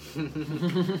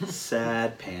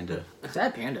 sad panda.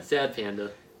 Sad panda. Sad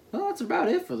panda. Well, that's about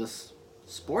it for this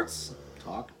sports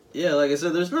talk. Yeah, like I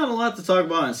said, there's not a lot to talk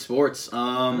about in sports.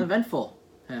 Uneventful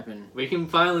happened. We can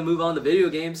finally move on to video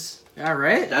games. All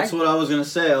right. That's what I was gonna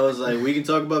say. I was like, we can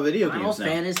talk about video Final games now.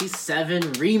 Fantasy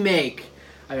VII Remake.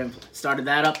 I started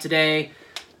that up today.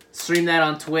 Streamed that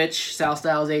on Twitch.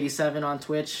 SalStyles87 on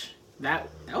Twitch. That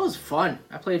was fun.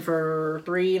 I played for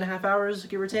 3.5 hours,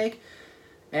 give or take,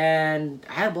 and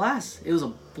I had a blast. It was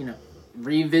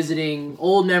revisiting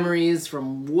old memories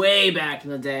from way back in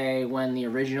the day when the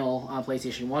original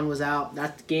PlayStation 1 was out.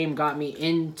 That game got me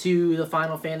into the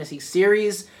Final Fantasy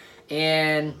series,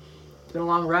 and it's been a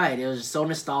long ride. It was just so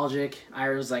nostalgic. I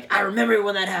was like, I remember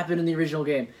when that happened in the original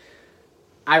game.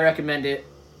 I recommend it.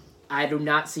 I do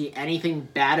not see anything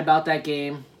bad about that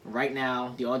game right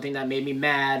now. The only thing that made me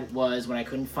mad was when I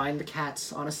couldn't find the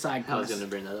cats on a side quest. I was going to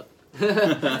bring that up.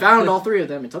 I found all 3 of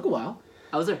them. It took a while.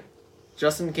 I was there.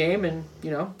 Justin came and,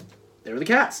 they were the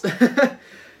cats.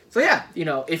 So yeah,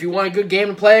 if you want a good game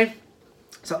to play,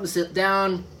 something to sit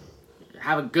down,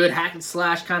 have a good hack and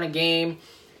slash kind of game,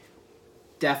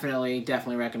 definitely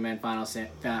recommend Final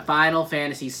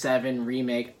Fantasy VII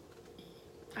Remake.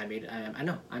 I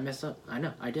know, I messed up. I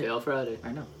know, I did. Fail Friday.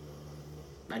 I know.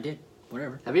 I did.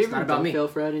 Whatever. Have you It's ever not about done me. Fail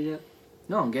Friday yet?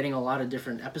 No, I'm getting a lot of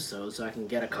different episodes so I can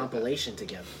get a compilation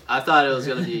together. I thought it was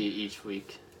going to be each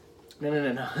week. No.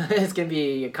 It's going to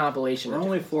be a compilation. We're of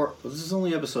only 4. This is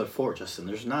only episode 4, Justin.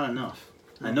 There's not enough.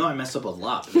 I know I messed up a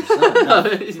lot, but there's not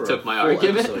enough. You for took a my full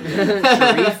argument. episode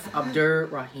yet. Sharif Abdur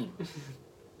Rahim.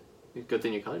 Good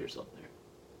thing you caught yourself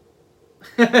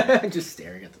there. Just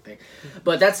staring at the thing.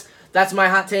 But that's my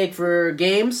hot take for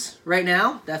games right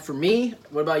now. That's for me.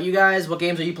 What about you guys? What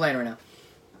games are you playing right now?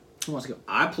 Who wants to go?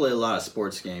 I play a lot of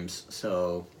sports games,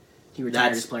 so He retired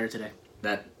That's- his player today.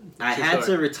 that I True had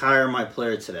story. to retire my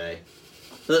player today.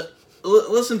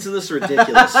 Listen to this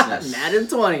ridiculousness. Madden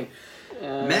 20.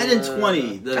 Madden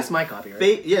 20. That's my copy,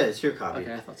 right? Yeah, it's your copy.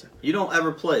 Okay, I thought so. You don't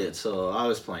ever play it, so I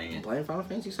was playing I'm it. playing Final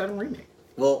Fantasy VII Remake.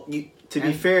 Well, to be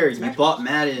And fair, you Smash bought and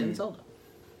Madden Zelda.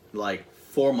 like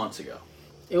 4 months ago.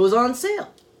 It was on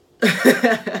sale.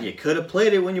 You could have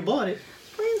played it when you bought it.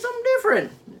 Playing something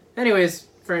different. Anyways,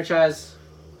 franchise,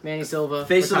 Manny Silva.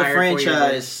 Face of the retired 4 years later.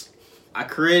 franchise. I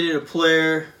created a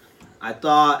player. I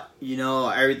thought,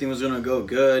 everything was going to go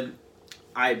good.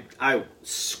 I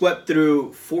swept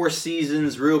through 4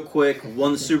 seasons real quick,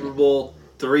 won the Super Bowl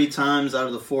 3 times out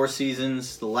of the 4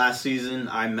 seasons. The last season,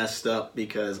 I messed up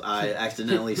because I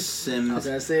accidentally I was simmed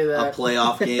gonna say a that.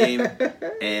 playoff game,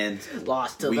 and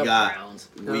Lost to we the got- Browns.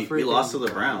 we freaking lost to the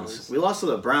Browns. Browns. We lost to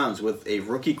the Browns with a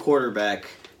rookie quarterback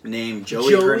named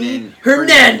Joey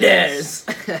Hernandez.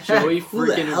 Joey Who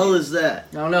the freaking hell is that?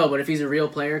 I don't know, but if he's a real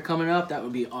player coming up, that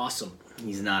would be awesome.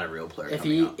 He's not a real player. If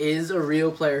coming he up. is a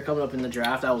real player coming up in the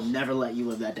draft, I will never let you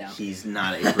live that down. He's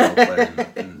not a real player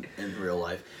in real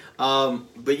life.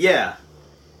 But yeah,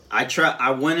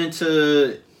 I went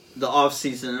into the off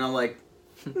season and I'm like,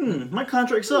 my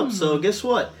contract's up. So guess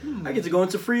what? I get to go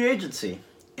into free agency,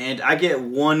 and I get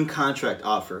 1 contract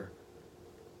offer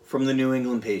from the New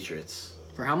England Patriots.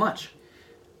 For how much?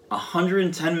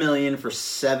 $110 million for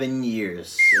 7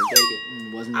 years.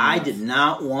 Wasn't I enough. did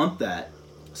not want that.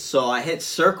 So I hit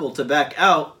circle to back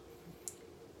out,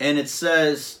 and it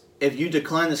says, if you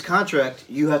decline this contract,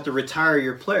 you have to retire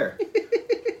your player.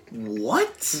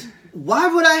 What? Why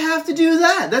would I have to do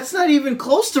that? That's not even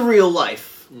close to real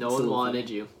life. No It's a one little wanted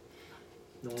you.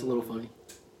 It's a little funny.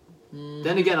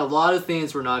 Then again, a lot of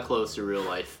things were not close to real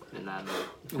life in that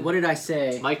movie. What did I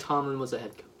say? Mike Tomlin was the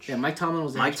head coach. Yeah, Mike Tomlin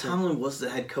was the Mike head coach. Tomlin was the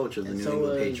head coach of the And New so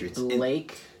England was Patriots. And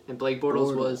Blake. And Blake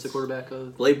Bortles was Bortles. the quarterback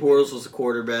of... Blake Bortles was the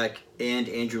quarterback, and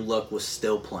Andrew Luck was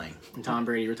still playing. And Tom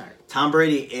Brady retired. Tom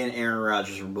Brady and Aaron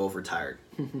Rodgers were both retired.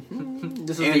 This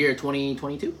was And- the year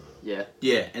 2022. Yeah.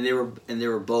 Yeah, and they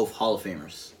were both Hall of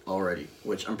Famers already,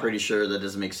 which I'm pretty sure that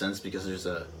doesn't make sense because there's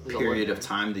a There's a period limit. of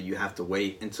time that you have to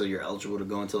wait until you're eligible to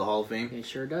go into the Hall of Fame. It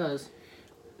sure does.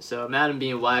 So Madden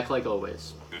being whack like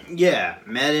always. Yeah,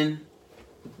 Madden,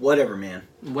 whatever, man.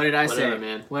 What did I Whatever, say?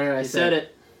 man. What did I You say? said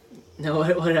it. No,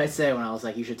 what did I say when I was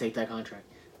like, you should take that contract?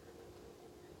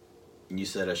 You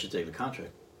said I should take the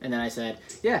contract. And then I said,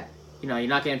 yeah, you're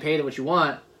not getting paid what you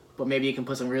want, but maybe you can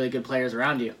put some really good players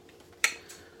around you.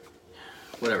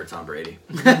 Whatever, Tom Brady.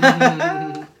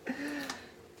 I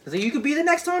was like, you could be the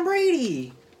next Tom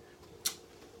Brady.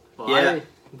 Well, Yeah.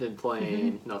 I've been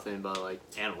playing nothing but like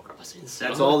Animal Crossing. So.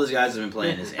 That's all these guys have been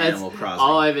playing is That's Animal Crossing.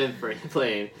 all I've been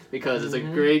playing because it's a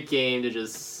Mhm. great game to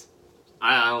just.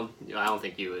 I don't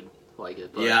think you would like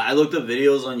it, but Yeah, I looked up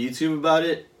videos on YouTube about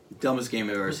it. Dumbest game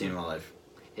I've ever seen in my life.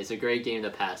 it's a great game to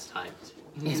pass time.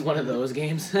 He's one of those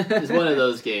games. It's one of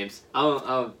those games.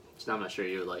 I'm not sure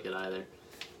you would like it either.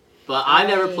 But I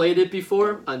never played it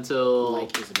before until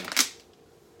Like Isabel.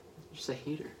 just a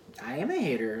hater. I am a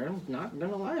hater. I'm not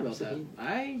gonna lie about that.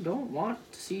 I don't want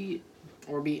to see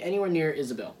or be anywhere near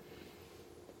Isabel.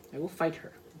 I will fight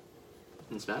her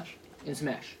In Smash? in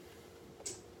Smash.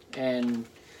 And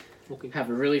Okay. have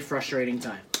a really frustrating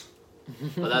time.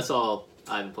 But that's all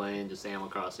I've been playing, just Animal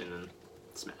Crossing and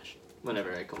Smash.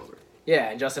 Whenever I come over. Yeah,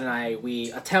 and Justin and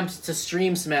we attempt to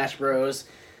stream Smash Bros.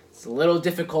 It's a little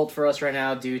difficult for us right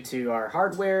now due to our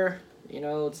hardware.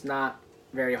 It's not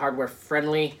very hardware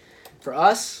friendly for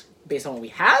us based on what we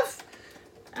have.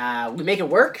 We make it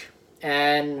work,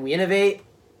 and we innovate,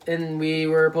 and we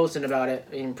were posting about it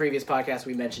in previous podcasts.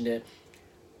 We mentioned it.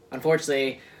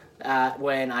 Unfortunately,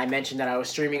 when I mentioned that I was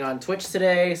streaming on Twitch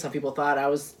today, some people thought I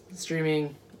was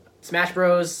streaming Smash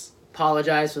Bros.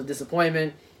 Apologize for the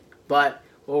disappointment, but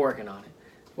we're working on it.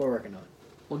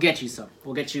 We'll get you some.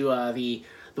 We'll get you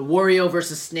the Wario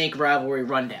versus Snake rivalry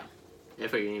rundown.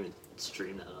 If I can even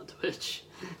stream that on Twitch.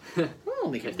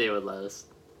 Well, If they would let us.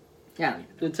 Yeah, I don't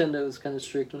even know. Nintendo is kind of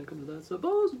strict when it comes to that stuff.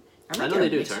 I might know get they a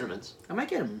do mixer. tournaments. I might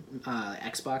get a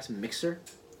Xbox mixer.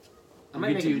 I You might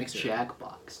could make a do mixer.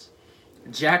 Jackbox.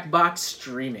 Jackbox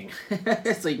streaming,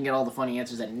 so you can get all the funny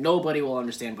answers that nobody will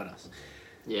understand but us.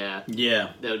 Yeah,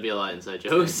 Yeah. that would be a lot of inside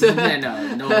jokes.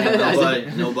 no,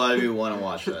 Nobody would want to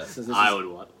watch that. So this I is would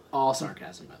want. all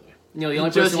sarcasm, by the way. The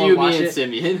only Just person you, who will watch me, and it.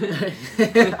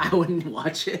 Simeon. I wouldn't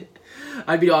watch it.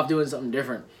 I'd be off doing something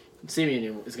different.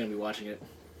 Simeon is going to be watching it.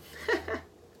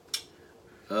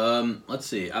 Let's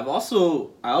see. I also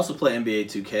play NBA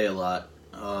 2K a lot.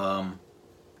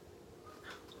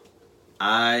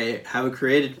 I have a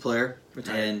created player,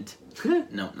 Retired.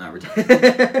 and no, not retired.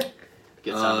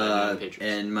 Get signed by the Patriots.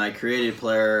 And my created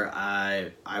player, I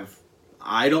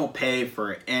don't pay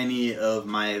for any of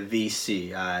my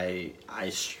VC. I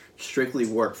strictly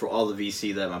work for all the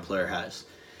VC that my player has.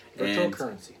 Virtual And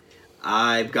currency.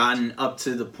 I've gotten up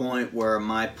to the point where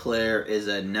my player is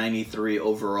at 93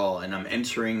 overall, and I'm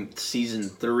entering season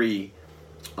 3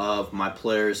 of my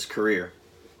player's career.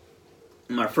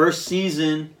 In my first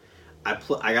season, I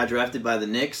got drafted by the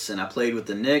Knicks, and I played with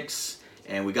the Knicks,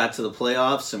 and we got to the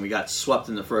playoffs, and we got swept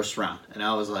in the first round. And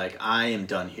I was like, I am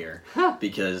done here,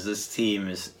 because this team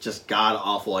is just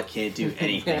god-awful. I can't do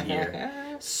anything here.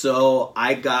 So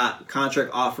I got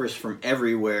contract offers from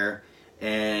everywhere,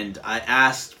 and I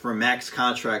asked for max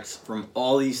contracts from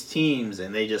all these teams,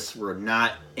 and they just were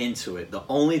not into it. The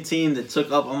only team that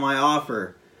took up on my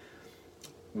offer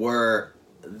were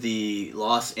the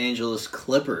Los Angeles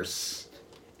Clippers.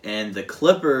 And the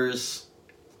Clippers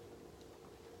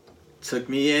took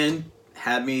me in,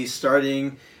 had me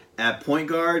starting at point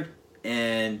guard,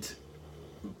 and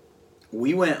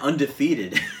we went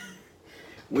undefeated.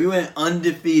 We went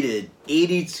undefeated,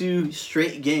 82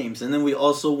 straight games, and then we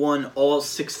also won all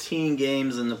 16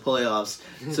 games in the playoffs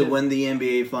to win the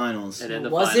NBA Finals. And then It the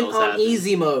wasn't finals on happened.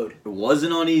 easy mode. It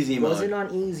wasn't on easy mode. Wasn't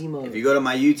on easy mode. If you go to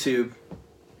my YouTube,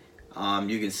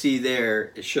 you can see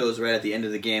there, it shows right at the end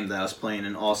of the game that I was playing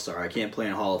an All-Star. I can't play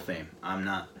in Hall of Fame. I'm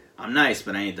nice,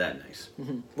 but I ain't that nice.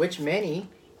 Which Manny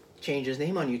changed his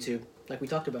name on YouTube, like we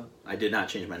talked about. I did not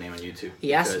change my name on YouTube.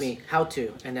 He asked because me how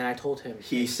to, and then I told him.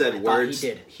 He I said thought words. He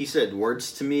did. He said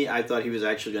words to me. I thought he was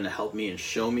actually going to help me and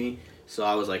show me. So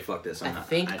I was like, "Fuck this!" I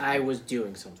think I was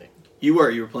doing something. You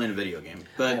were playing a video game, I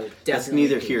but was that's definitely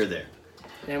neither doing here or something.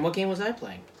 there. And what game was I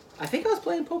playing? I think I was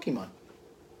playing Pokemon.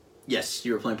 Yes,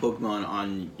 you were playing Pokemon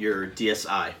on your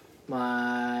DSi.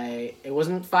 It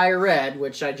wasn't Fire Red,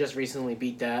 which I just recently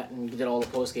beat that and did all the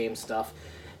post game stuff.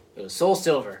 It was Soul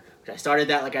Silver, which I started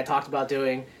that like I talked about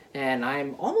doing, and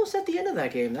I'm almost at the end of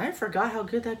that game. I forgot how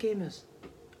good that game is.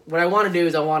 What I want to do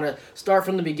is I want to start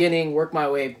from the beginning, work my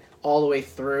way all the way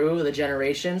through the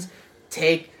generations,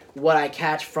 take what I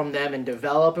catch from them and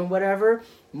develop and whatever,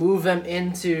 move them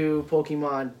into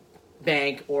Pokemon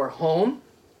Bank or Home,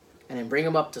 and then bring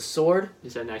them up to Sword. You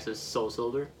said next is Soul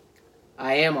Silver.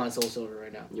 I am on Soul Silver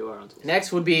right now. You are on Soul Silver.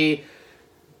 Next would be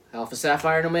Alpha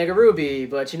Sapphire and Omega Ruby,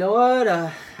 but you know what?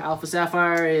 Alpha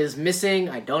Sapphire is missing.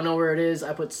 I don't know where it is.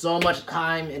 I put so much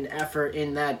time and effort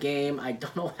in that game. I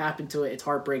don't know what happened to it. It's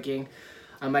heartbreaking.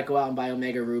 I might go out and buy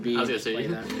Omega Ruby. I was gonna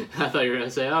and play say. that. I thought you were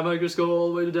gonna say I might just go all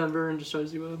the way to Denver and just try to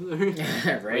see what happens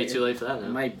there. Right? Way too late for that It now.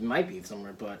 might be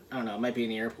somewhere, but I don't know. It might be in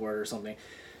the airport or something.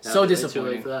 Yeah, So way Too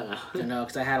disappointing. late for that now. I know,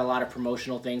 because I had a lot of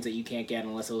promotional things that you can't get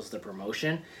unless it was the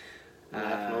promotion.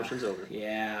 That promotion's over.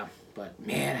 Yeah, but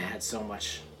man, I had so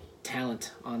much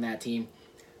talent on that team.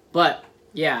 But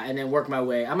yeah, and then work my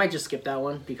way. I might just skip that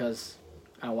one because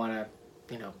I want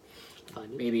to, Find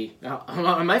it. maybe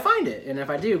I might find it, and if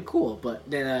I do, cool. But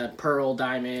then Pearl,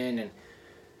 Diamond, and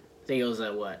I think it was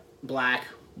what black,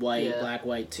 white, Yeah. black,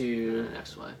 white 2,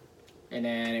 XY. and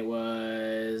then it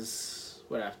was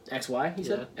what XY. He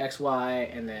said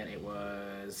XY, and then it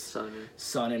was Sun.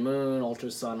 Sun and Moon,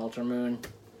 Ultra Sun, Ultra Moon.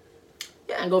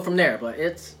 Yeah, and go from there. But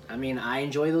I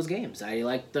enjoy those games. I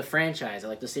like the franchise. I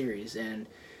like the series, and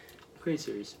Great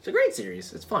series. it's a great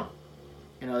series. It's fun.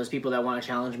 There's people that want to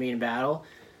challenge me in battle.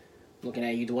 Looking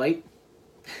at you, Dwight.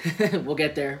 We'll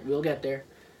get there. We'll get there.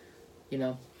 You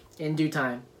know, in due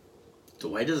time.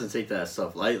 Dwight doesn't take that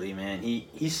stuff lightly, man.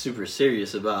 He's super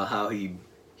serious about how he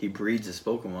breeds his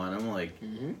Pokemon. I'm like,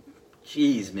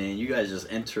 geez, man, you guys just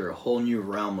enter a whole new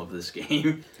realm of this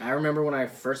game. I remember when I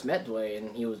first met Dwight,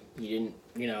 and he didn't,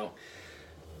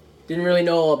 didn't really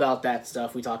know about that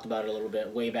stuff. We talked about it a little bit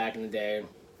way back in the day.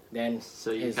 Then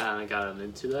So you kind of got him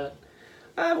into that?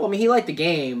 well, I mean, he liked the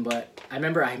game, but I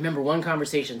remember one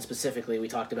conversation specifically. We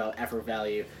talked about effort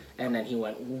value, and then he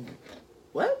went,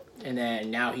 "What?" And then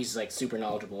now he's like super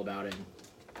knowledgeable about it,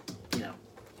 and,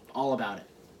 all about it.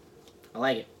 I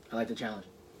like it. I like the challenge.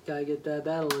 Gotta get that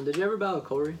battle in. Did you ever battle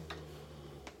Corey?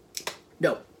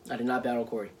 No, I did not battle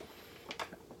Corey.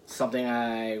 Something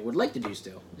I would like to do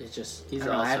still. It's just He's I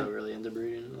don't know, also really into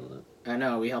breeding and all that. I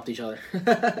know we helped each other.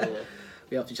 Yeah.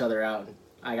 We helped each other out.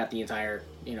 I got the entire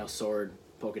sword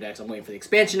Pokedex. I'm waiting for the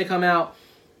expansion to come out,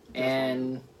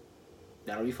 and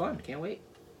that'll be fun. Can't wait.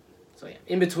 So yeah,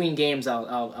 in between games,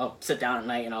 I'll sit down at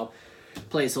night and I'll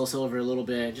play Soul Silver a little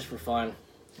bit just for fun.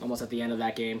 Almost at the end of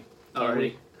that game.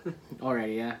 Already?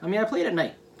 Already, yeah. I mean, I played at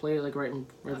night. Played it like right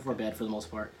before bed for the most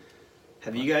part.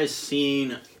 Have you guys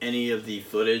seen any of the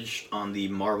footage on the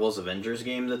Marvel's Avengers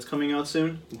game that's coming out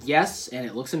soon? Yes, and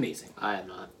it looks amazing. I have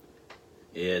not.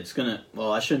 Yeah, it's gonna.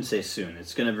 Well, I shouldn't say soon.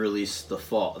 It's gonna release this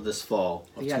fall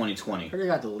of 2020. I heard it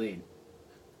got delayed.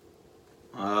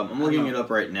 I'm looking it up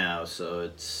right now, so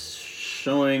it's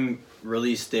showing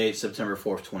release date September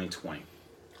 4th, 2020.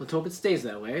 Let's hope it stays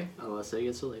that way. Unless it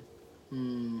gets delayed.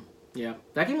 Yeah,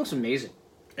 that game looks amazing.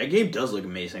 That game does look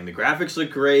amazing. The graphics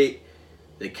look great.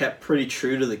 They kept pretty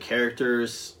true to the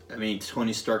characters. I mean,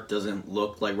 Tony Stark doesn't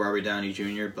look like Robert Downey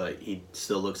Jr., but he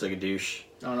still looks like a douche.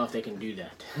 I don't know if they can do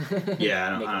that. Yeah,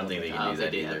 I don't think they can do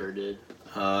that They either. ever did.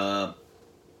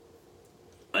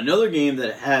 Another game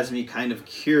that has me kind of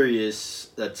curious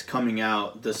that's coming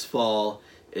out this fall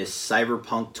is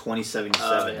Cyberpunk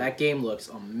 2077. That game looks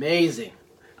amazing.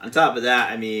 On top of that,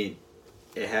 I mean,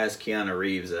 it has Keanu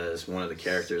Reeves as one of the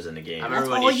characters in the game. I remember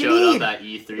That's when all he you showed need. up at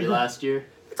E3 last year.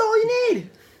 That's all you need.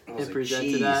 I was It like, presented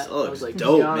 "Jeez, that. that I looks was like,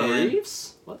 dope, Keanu man."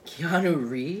 Reeves? What? Keanu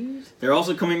Reeves? They're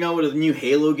also coming out with a new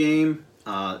Halo game.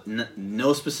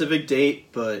 No specific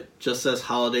date, but just says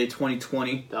holiday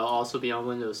 2020. That'll also be on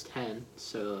Windows 10,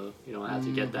 so you don't have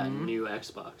to get that new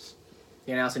Xbox.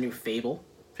 They announced a new Fable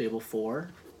 4.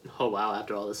 Oh wow,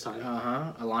 after all this time.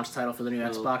 A launch title for the new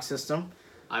Xbox system.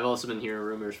 I've also been hearing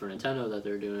rumors for Nintendo that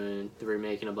they're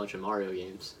remaking a bunch of Mario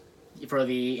games. For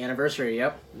the anniversary,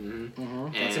 yep. That's gonna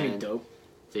be And dope.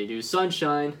 they do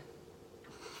Sunshine.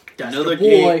 That's Another the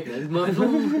boy.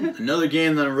 Game. Another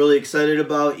game that I'm really excited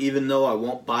about, even though I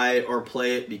won't buy it or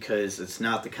play it because it's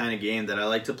not the kind of game that I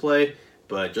like to play.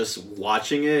 But just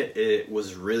watching it, it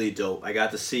was really dope. I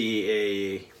got to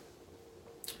see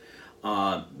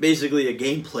basically a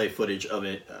gameplay footage of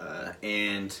it,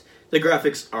 and the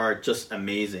graphics are just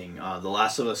amazing. The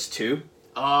Last of Us 2.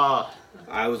 Oh,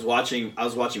 I was watching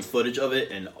footage of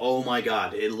it, and oh my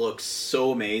god, it looks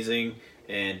so amazing.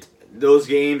 And those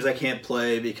games I can't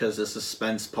play because the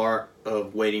suspense part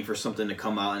of waiting for something to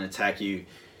come out and attack you,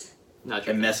 not it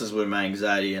your messes with my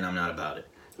anxiety, and I'm not about it.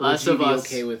 Last Would of you be Us.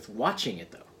 okay with watching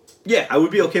it though? Yeah, I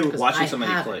would be okay with 'Cause watching I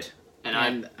somebody haven't. play. And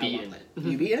And I've beaten won't it. let-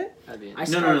 You beat it? I've beaten I it.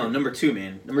 No, started. number 2,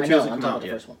 man. Number I 2 know. hasn't I'm come talking out about the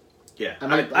yet. first one. Yeah,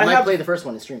 I might play the first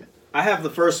one and stream it. I have the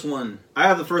first one. I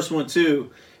have the first one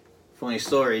too. Funny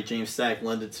story. James Stack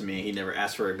lent it to me. He never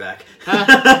asked for it back.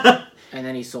 And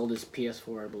then he sold his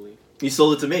PS4, I believe. He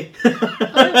sold it to me.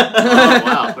 Oh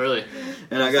wow, really?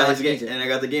 And I got That's his game, easy. and I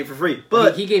got the game for free. But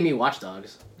But he gave me Watch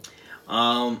Dogs.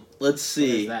 let's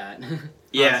see. There's that.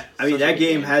 Yeah, I mean Such a that good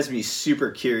game game. has me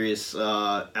super curious.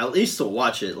 At least to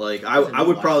watch it. Like There's a I new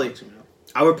would Watch probably, Dogs coming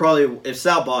out. if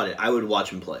Sal bought it, I would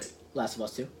watch him play it. Last of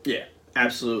Us 2. Yeah,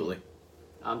 absolutely.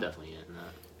 I'm definitely getting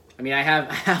that. I mean, I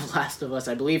have Last of Us,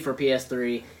 I believe, for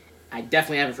PS3. I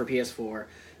definitely have it for PS4.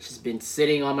 It's just been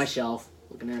sitting on my shelf,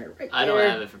 looking at it right I there. don't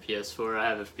have it for PS4. I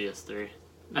have it for PS3.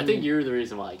 I think you're the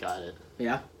reason why I got it.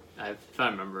 Yeah. If I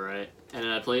remember right. And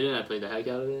then I played it, and I played the heck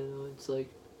out of it, and it's like,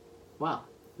 wow,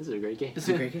 this is a great game. This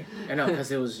is a great game. I know,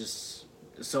 because it was just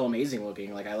so amazing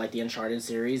looking. Like, I like the Uncharted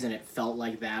series, and it felt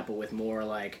like that, but with more,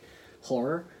 like,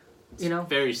 horror, you know?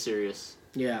 Very serious.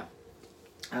 Yeah.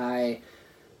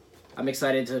 I'm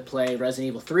excited to play Resident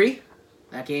Evil 3.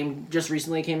 That game just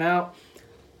recently came out.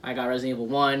 I got Resident Evil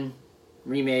 1,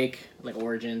 Remake, like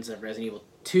Origins of Resident Evil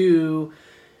 2,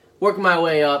 working my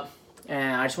way up,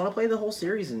 and I just want to play the whole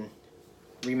series and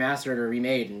remastered or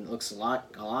remade, and it looks a lot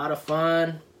of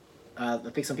fun. I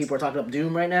think some people are talking about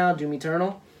Doom right now, Doom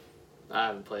Eternal. I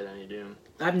haven't played any Doom.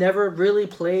 I've never really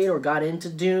played or got into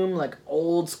Doom, like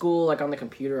old school, like on the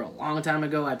computer a long time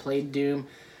ago. I played Doom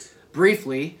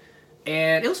briefly,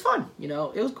 and it was fun. You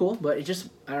know, it was cool, but it just,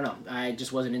 I don't know. I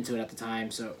just wasn't into it at the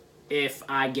time. So if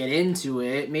I get into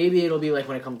it, maybe it'll be like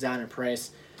when it comes down in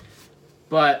price.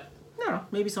 But, I don't know,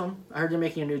 maybe some. I heard they're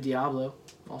making a new Diablo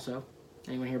also.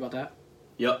 Anyone hear about that?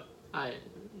 Yep.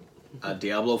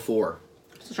 Diablo 4.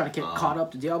 Still trying to get caught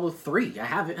up to Diablo 3. I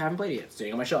haven't played it yet. It's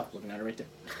sitting on my shelf, looking at it right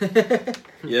there.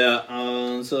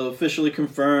 Yeah, so officially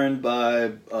confirmed by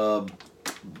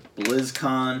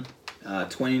BlizzCon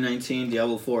 2019,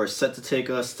 Diablo 4 is set to take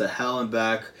us to hell and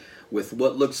back with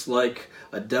what looks like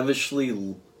a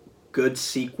devilishly good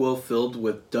sequel filled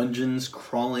with dungeons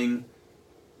crawling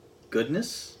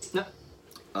goodness.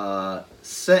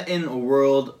 Set in a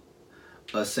world,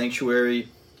 a sanctuary.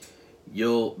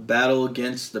 You'll battle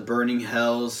against the burning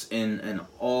hells in an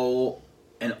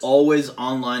always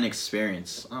online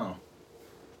experience. Oh,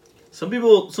 some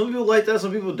people like that.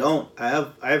 Some people don't. I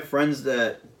have friends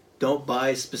that don't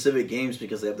buy specific games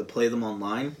because they have to play them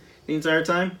online the entire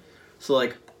time. So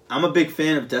like, I'm a big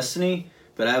fan of Destiny,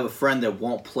 but I have a friend that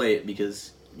won't play it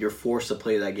because you're forced to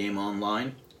play that game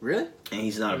online. Really? And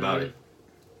he's not about it.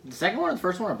 The second one or the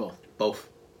first one or both? Both.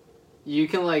 You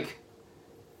can like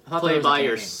I thought there play was a by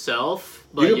campaign. yourself,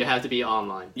 but you have to be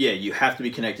online. Yeah, you have to be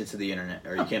connected to the internet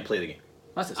or you can't play the game.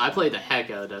 That's I played the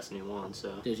heck out of Destiny 1,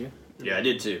 so Did you? Yeah, I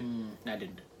did too. I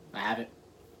didn't. I haven't.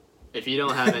 if you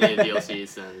don't have any of the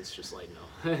DLCs, then it's just like no.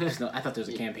 No, I thought there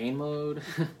was a campaign mode.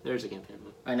 There's a campaign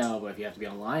mode. I know, but if you have to be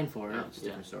online for it, Oh, it's a yeah.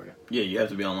 different story. Yeah, you have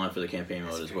to be online for the campaign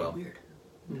mode as very well. Weird.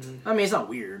 I mean, it's not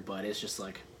weird, but it's just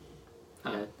like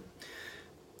Yeah.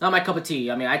 not my cup of tea.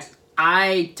 I mean,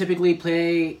 I typically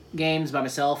play games by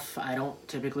myself. I don't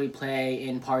typically play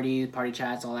in party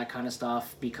chats, all that kind of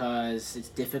stuff, because it's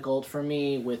difficult for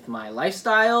me with my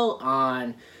lifestyle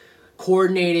on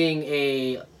coordinating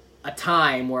a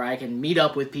time where I can meet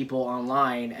up with people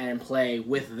online and play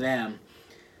with them.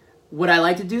 Would I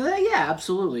like to do that? Yeah,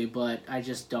 absolutely, but I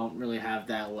just don't really have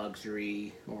that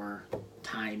luxury or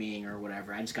timing or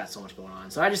whatever. I just got so much going on.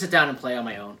 So I just sit down and play on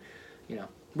my own, you know.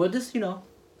 But this,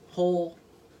 whole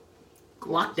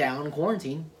lockdown and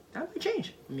quarantine, that might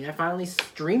change. I mean, I finally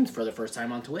streamed for the first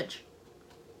time on Twitch.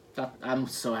 I'm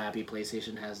so happy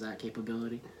PlayStation has that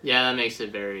capability. Yeah, that makes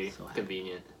it very So happy.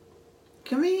 convenient.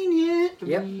 Convenient.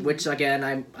 Yep, which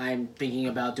again, I'm thinking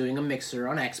about doing a mixer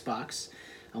on Xbox.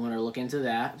 I'm going to look into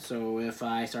that. So if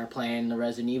I start playing the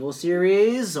Resident Evil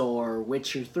series or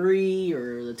Witcher 3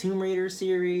 or the Tomb Raider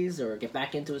series or get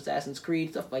back into Assassin's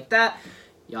Creed, stuff like that,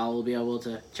 y'all will be able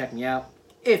to check me out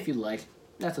if you like.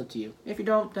 That's up to you. If you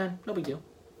don't, then no big deal.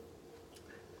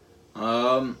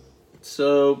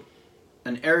 So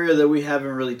an area that we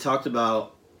haven't really talked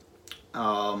about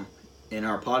in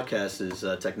our podcast is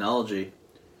technology.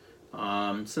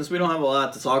 Since we don't have a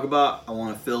lot to talk about, I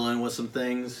want to fill in with some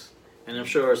things, and I'm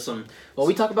sure some. Well,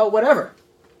 we talk about whatever.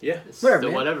 Yeah. It's Whatever, the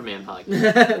man. Whatever Man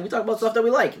podcast. We talk about stuff that we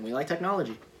like, and we like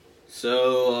technology.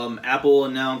 So Apple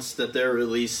announced that they're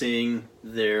releasing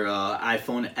their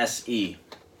iPhone SE,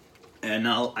 and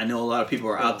now I know a lot of people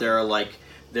are out there like,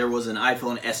 there was an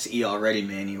iPhone SE already,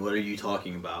 Manny. What are you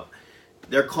talking about?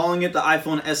 They're calling it the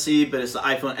iPhone SE, but it's the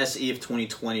iPhone SE of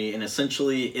 2020, and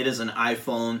essentially it is an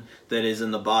iPhone that is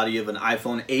in the body of an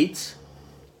iPhone 8.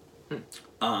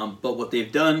 But what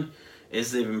they've done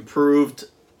is they've improved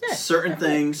certain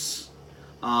things,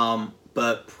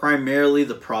 but primarily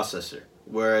the processor.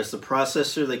 Whereas the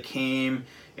processor that came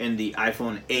in the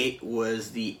iPhone 8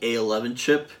 was the A11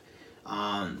 chip,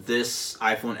 this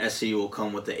iPhone SE will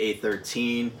come with the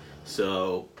A13,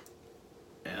 so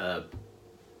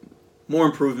more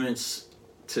improvements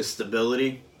to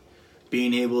stability,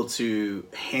 being able to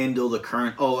handle the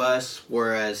current OS,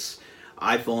 whereas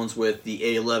iPhones with the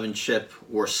A11 chip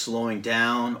were slowing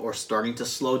down or starting to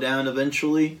slow down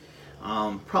eventually.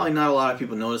 Probably not a lot of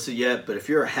people notice it yet, but if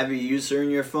you're a heavy user in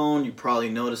your phone, you probably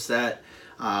notice that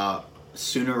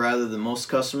sooner rather than most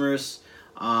customers.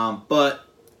 But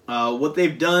what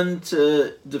they've done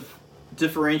to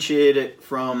differentiate it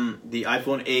from the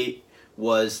iPhone 8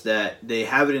 was that they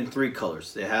have it in 3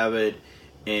 colors. They have it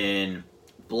in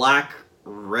black,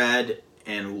 red,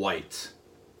 and white.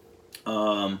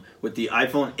 With the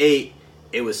iPhone 8,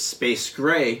 it was space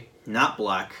gray, not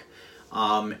black,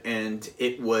 and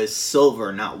it was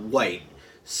silver, not white.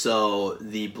 So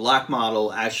the black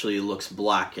model actually looks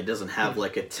black. It doesn't have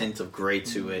like a tint of gray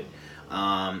to it.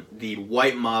 The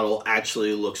white model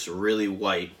actually looks really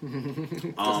white.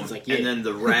 Like you. And then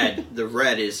the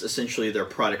red is essentially their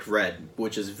product red,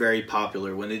 which is very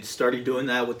popular. When they started doing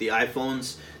that with the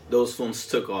iPhones, those phones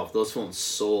took off. Those phones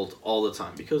sold all the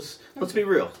time because, let's be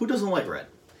real, who doesn't like red?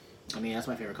 I mean, that's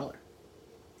my favorite color.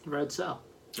 Red cell.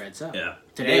 Red cell. Yeah.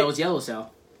 Today it was yellow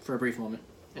cell for a brief moment.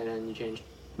 And then you changed.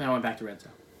 Then I went back to red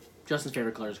cell. Justin's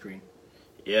favorite color is green.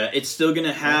 Yeah, it's still going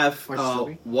to have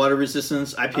water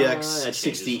resistance,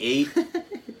 IPX68.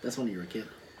 That's when you were a kid.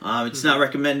 It's not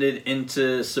recommended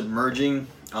into submerging.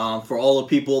 For all the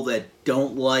people that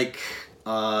don't like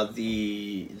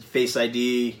the Face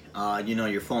ID,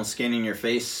 your phone scanning your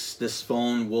face, this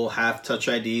phone will have Touch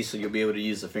ID, so you'll be able to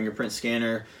use the fingerprint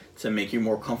scanner to make you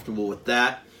more comfortable with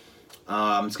that.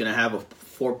 It's going to have a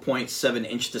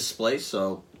 4.7-inch display,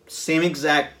 so same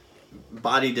exact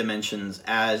body dimensions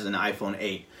as an iPhone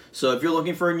 8. So if you're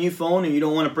looking for a new phone and you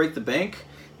don't want to break the bank,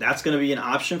 that's going to be an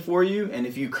option for you. And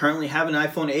if you currently have an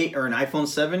iPhone 8 or an iPhone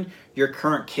 7, your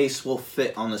current case will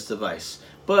fit on this device.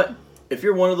 But if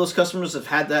you're one of those customers that have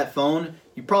had that phone,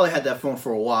 you probably had that phone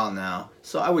for a while now.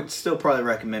 So I would still probably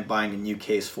recommend buying a new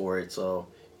case for it so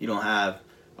you don't have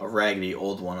a raggedy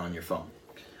old one on your phone.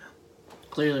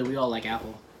 Clearly, we all like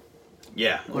Apple.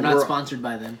 Yeah. We're not sponsored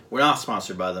by them. We're not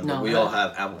sponsored by them, but we all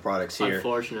have Apple products here.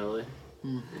 Unfortunately.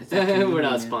 We're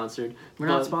not sponsored. We're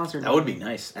not sponsored. That would be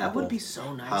nice. Apple. That would be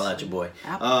so nice. Holla at your boy.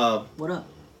 Apple. What up?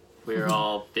 We're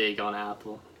all big on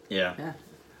Apple. Yeah.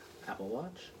 Apple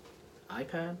Watch,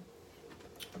 iPad,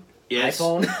 yes.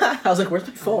 iPhone. I was like, "Where's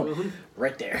my phone?"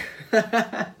 Right there.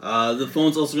 The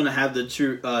phone's also going to have the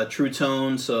True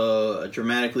Tone, so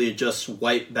dramatically adjusts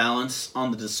white balance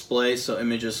on the display, so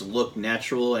images look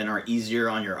natural and are easier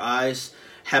on your eyes.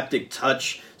 Haptic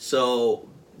touch, so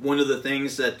one of the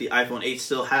things that the iPhone 8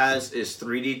 still has is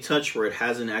 3D touch, where it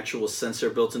has an actual sensor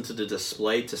built into the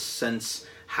display to sense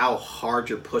how hard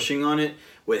you're pushing on it.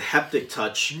 With haptic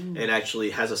touch, it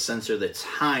actually has a sensor that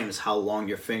times how long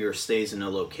your finger stays in a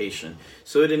location.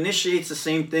 So it initiates the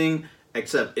same thing,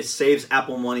 except it saves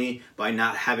Apple money by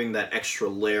not having that extra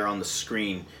layer on the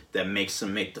screen that makes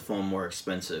them make the phone more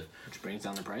expensive. Which brings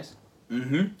down the price.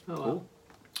 Mm-hmm. Oh,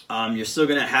 wow. You're still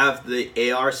going to have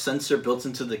the AR sensor built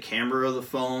into the camera of the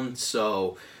phone,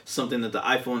 so something that the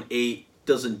iPhone 8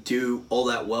 doesn't do all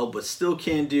that well, but still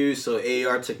can do. So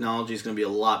AR technology is going to be a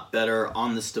lot better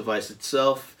on this device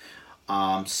itself.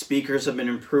 Speakers have been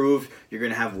improved. You're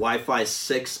going to have Wi-Fi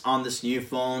 6 on this new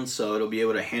phone, so it'll be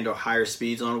able to handle higher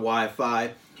speeds on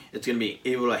Wi-Fi. It's going to be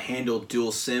able to handle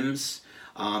dual SIMs.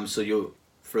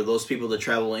 For those people that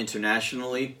travel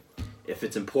internationally, if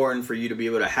it's important for you to be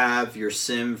able to have your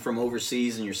SIM from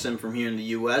overseas and your SIM from here in the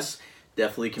US,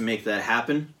 definitely can make that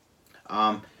happen.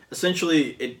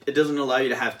 Essentially, it doesn't allow you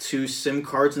to have two SIM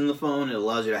cards in the phone. It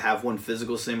allows you to have one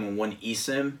physical SIM and one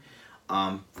eSIM.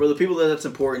 For the people that's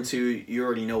important to, you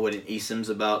already know what an eSIM's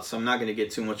about, so I'm not going to get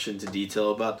too much into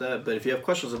detail about that. But if you have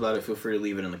questions about it, feel free to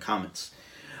leave it in the comments.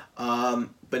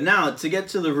 But now, to get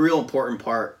to the real important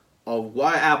part of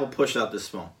why Apple pushed out this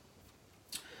phone.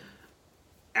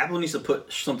 Apple needs to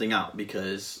put something out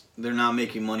because they're not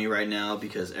making money right now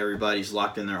because everybody's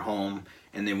locked in their home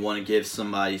and they want to give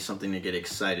somebody something to get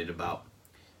excited about.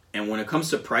 And when it comes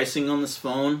to pricing on this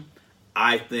phone,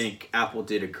 I think Apple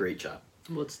did a great job.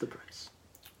 What's the price?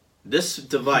 This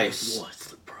device... What's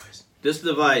the price? This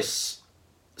device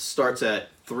starts at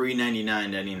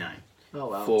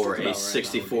 $399.99 for a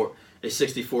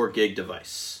 64 gig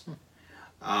device.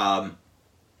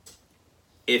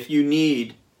 If you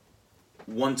need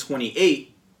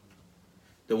 128,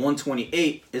 the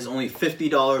 128 is only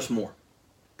 $50 more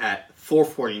at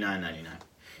 $449.99.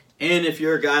 And if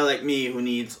you're a guy like me who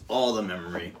needs all the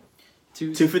memory,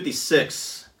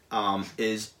 256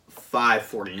 is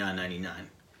 $549.99.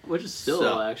 Which is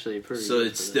still actually pretty So good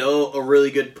it's for still a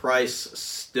really good price,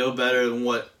 still better than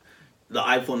what the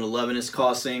iPhone 11 is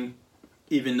costing.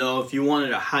 Even though if you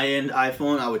wanted a high-end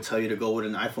iPhone, I would tell you to go with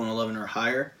an iPhone 11 or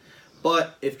higher.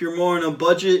 But if you're more on a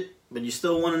budget, but you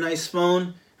still want a nice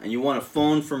phone, and you want a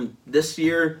phone from this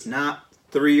year, not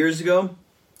 3 years ago,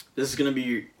 this is going to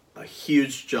be a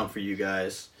huge jump for you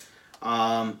guys.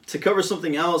 To cover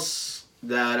something else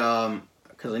that,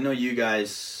 because I know you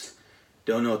guys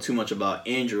don't know too much about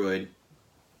Android,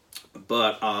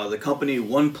 but the company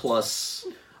OnePlus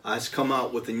has come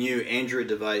out with a new Android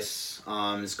device.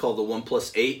 It's called the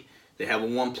OnePlus 8. They have a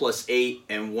OnePlus 8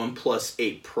 and OnePlus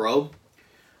 8 Pro.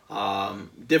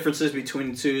 Differences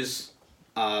between the two is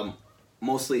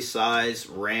mostly size,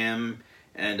 RAM,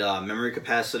 and memory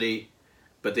capacity,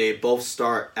 but they both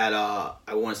start at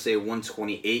I want to say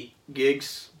 128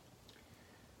 gigs.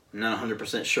 I'm not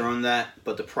 100% sure on that,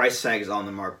 but the price tags on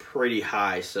them are pretty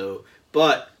high. So,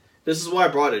 but this is why I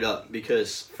brought it up,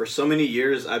 because for so many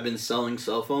years I've been selling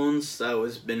cell phones. That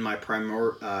has been my primary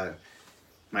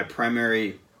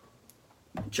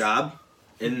job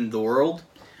in the world.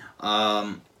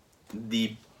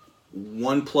 The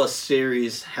OnePlus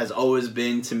series has always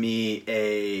been to me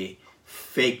a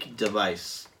fake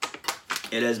device.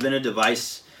 It has been a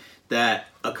device that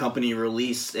a company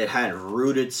released. It had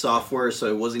rooted software, so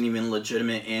it wasn't even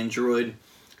legitimate Android,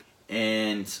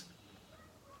 and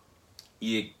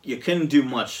you couldn't do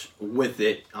much with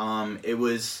it. It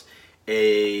was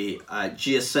a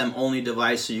GSM only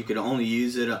device, so you could only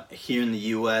use it here in the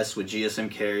U.S. with GSM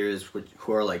carriers,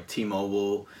 who are like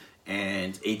T-Mobile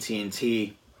and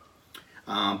AT&T.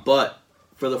 But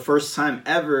for the first time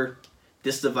ever,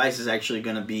 this device is actually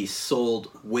going to be sold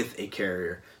with a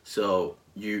carrier. So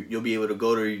you'll be able to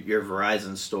go to your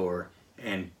Verizon store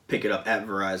and pick it up at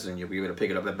Verizon. You'll be able to pick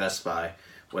it up at Best Buy,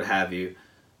 what have you.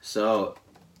 So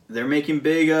they're making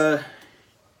big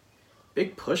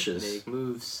pushes. Big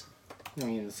moves. I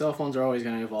mean, the cell phones are always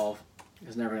going to evolve.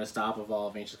 It's never going to stop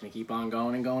evolving. It's just going to keep on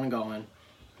going and going and going.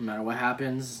 No matter what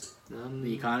happens,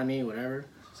 the economy, whatever,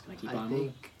 it's just going to keep on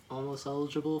moving. Almost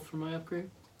eligible for my upgrade.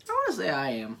 I want to say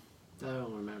I am. I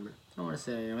don't remember. I want to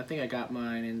say I am. I think I got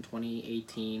mine in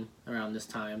 2018 around this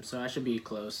time, so I should be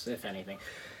close, if anything.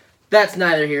 That's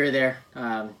neither here or there.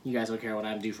 You guys don't care what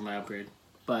I do for my upgrade.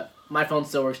 But my phone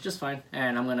still works just fine,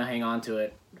 and I'm going to hang on to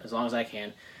it as long as I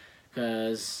can,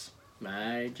 because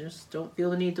I just don't feel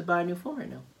the need to buy a new phone right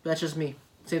now. That's just me.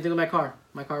 Same thing with my car.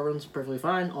 My car runs perfectly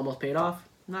fine, almost paid off.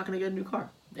 I'm not going to get a new car.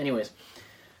 Anyways,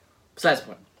 besides the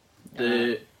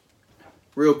point.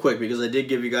 Real quick, because I did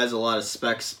give you guys a lot of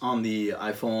specs on the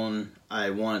iPhone, I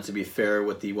wanted to be fair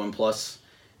with the OnePlus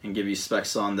and give you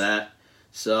specs on that.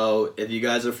 So if you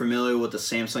guys are familiar with the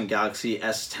Samsung Galaxy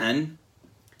S10,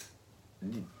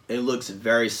 it looks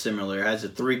very similar. It has a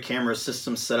 3-camera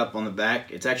system set up on the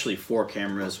back. It's actually 4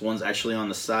 cameras. One's actually on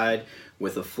the side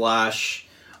with a flash.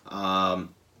 So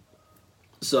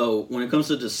when it comes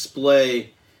to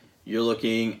display, you're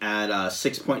looking at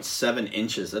 6.7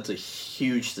 inches. That's a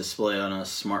huge display on a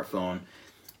smartphone.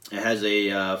 It has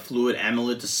a fluid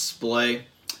AMOLED display,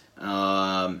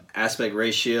 aspect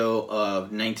ratio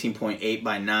of 19.8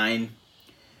 by 9,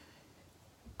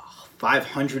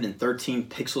 513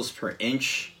 pixels per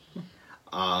inch,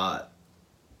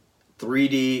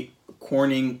 3D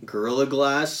Corning Gorilla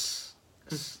Glass.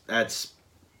 That's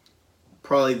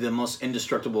probably the most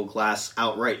indestructible glass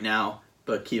out right now.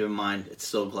 But keep in mind, it's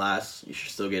still glass. You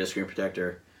should still get a screen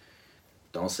protector.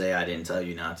 Don't say I didn't tell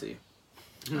you not to.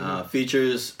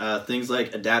 Features things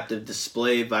like adaptive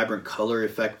display, vibrant color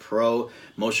effect pro,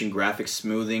 motion graphics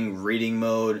smoothing, reading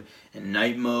mode, and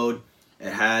night mode.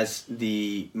 It has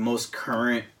the most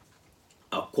current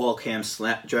Qualcomm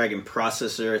Snapdragon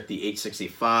processor at the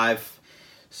 865.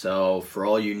 So for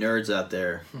all you nerds out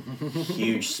there,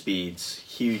 huge speeds.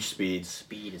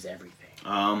 Speed is everything.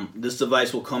 This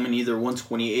device will come in either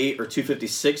 128 or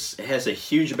 256. It has a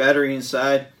huge battery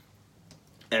inside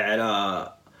at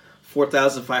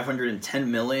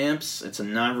 4,510 milliamps. It's a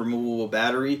non-removable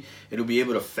battery. It'll be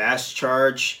able to fast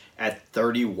charge at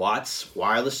 30 watts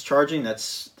wireless charging.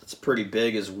 That's pretty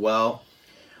big as well.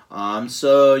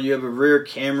 So you have a rear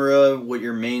camera with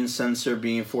your main sensor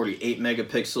being 48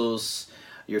 megapixels,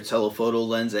 your telephoto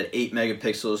lens at 8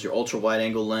 megapixels, your ultra wide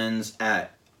angle lens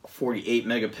at 48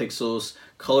 megapixels,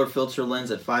 color filter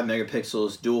lens at 5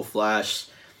 megapixels, dual flash,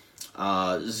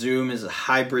 zoom is a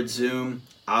hybrid zoom,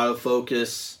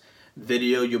 autofocus,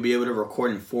 video you'll be able to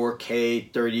record in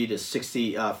 4K, 30 to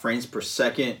 60 frames per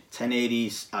second, 1080,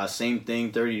 same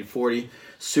thing, 30 to 40,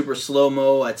 super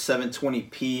slow-mo at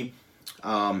 720p,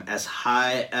 as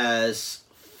high as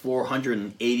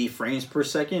 480 frames per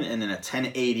second, and then a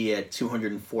 1080 at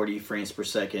 240 frames per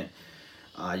second.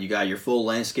 You got your full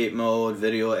landscape mode,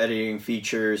 video editing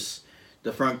features.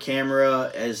 The front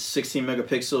camera is 16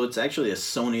 megapixel. It's actually a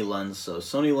Sony lens, so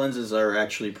Sony lenses are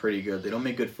actually pretty good. They don't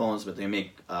make good phones, but they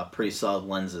make pretty solid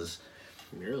lenses.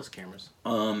 Mirrorless cameras.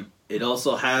 It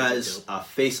also has a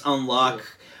face unlock,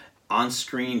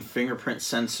 on-screen fingerprint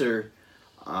sensor.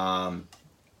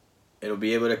 It'll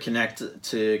be able to connect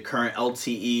to current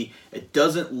LTE. It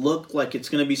doesn't look like it's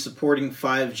going to be supporting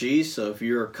 5G, so if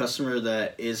you're a customer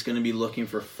that is going to be looking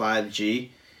for 5G,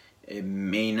 it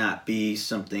may not be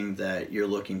something that you're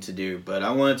looking to do. But I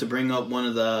wanted to bring up one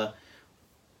of the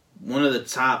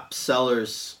top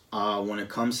sellers when it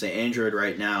comes to Android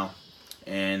right now,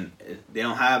 and they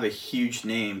don't have a huge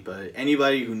name, but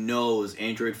anybody who knows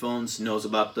Android phones knows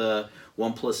about the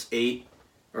OnePlus 8,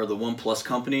 or the OnePlus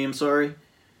company, I'm sorry.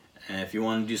 And if you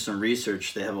want to do some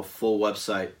research, they have a full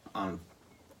website on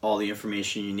all the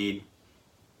information you need.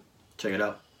 Check it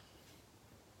out.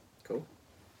 Cool.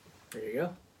 There you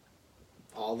go.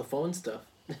 All the phone stuff.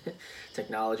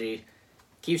 Technology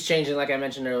keeps changing, like I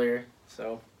mentioned earlier.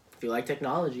 So if you like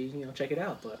technology, check it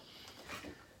out. But I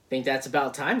think that's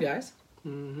about time, guys.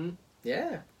 Mm-hmm.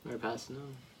 Yeah. We're passing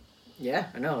on. Yeah,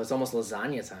 I know. It's almost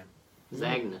lasagna time.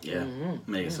 Zagna. Yeah,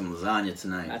 Mm-hmm. making some lasagna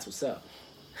tonight. That's what's up.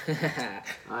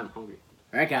 I'm hungry.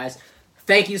 All right, guys.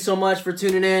 Thank you so much for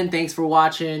tuning in. Thanks for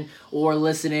watching or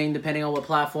listening, depending on what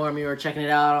platform you're checking it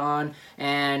out on.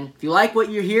 And if you like what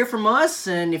you hear from us,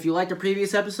 and if you like the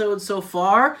previous episodes so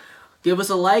far, give us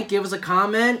a like, give us a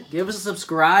comment, give us a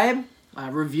subscribe,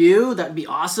 review. That'd be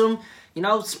awesome.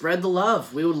 Spread the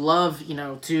love. We would love,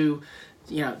 to,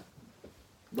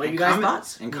 what are you guys'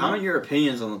 thoughts? And comment your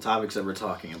opinions on the topics that we're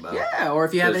talking about. Yeah, or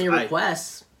if you have any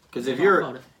requests. Because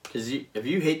if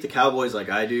you hate the Cowboys like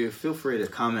I do, feel free to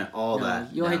comment all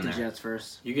that. You'll hate the there. Jets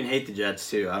first. You can hate the Jets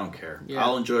too. I don't care. Yeah.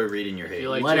 I'll enjoy reading your hate. If you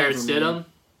like Whatever, Jared Stidham,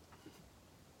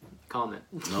 comment.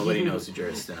 Nobody knows who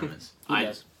Jared Stidham is. He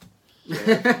does.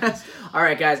 All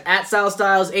right, guys. At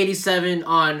SalStyles87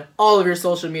 on all of your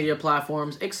social media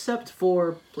platforms, except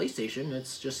for PlayStation.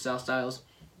 It's just SalStyles.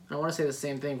 I want to say the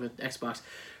same thing with Xbox.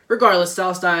 Regardless,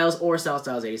 SalStyles or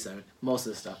SalStyles87. Most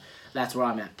of the stuff. That's where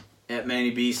I'm at. At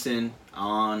Manny Beeson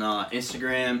on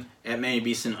Instagram. At Manny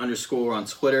Beeson _ on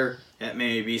Twitter. At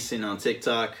Manny Beeson on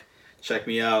TikTok. Check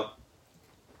me out.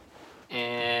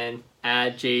 And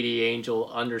at JDAngel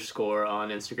 _ on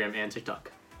Instagram and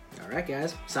TikTok. All right,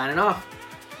 guys. Signing off.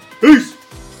 Peace!